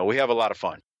time, though. We have a lot of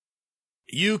fun.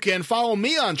 You can follow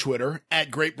me on Twitter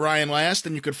at GreatBrianLast,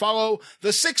 and you can follow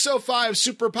the 605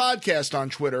 Super Podcast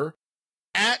on Twitter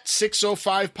at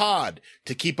 605pod.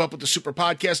 To keep up with the Super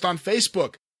Podcast on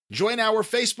Facebook, join our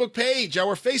Facebook page,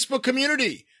 our Facebook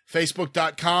community,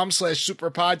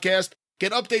 facebook.com/superpodcast.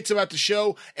 Get updates about the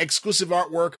show, exclusive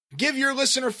artwork, give your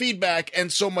listener feedback,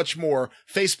 and so much more.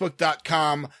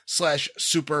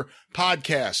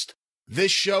 Facebook.com/superpodcast.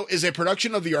 This show is a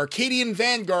production of the Arcadian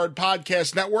Vanguard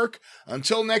Podcast Network.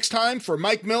 Until next time, for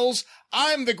Mike Mills,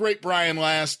 I'm the great Brian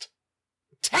Last.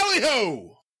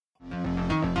 Tally-ho!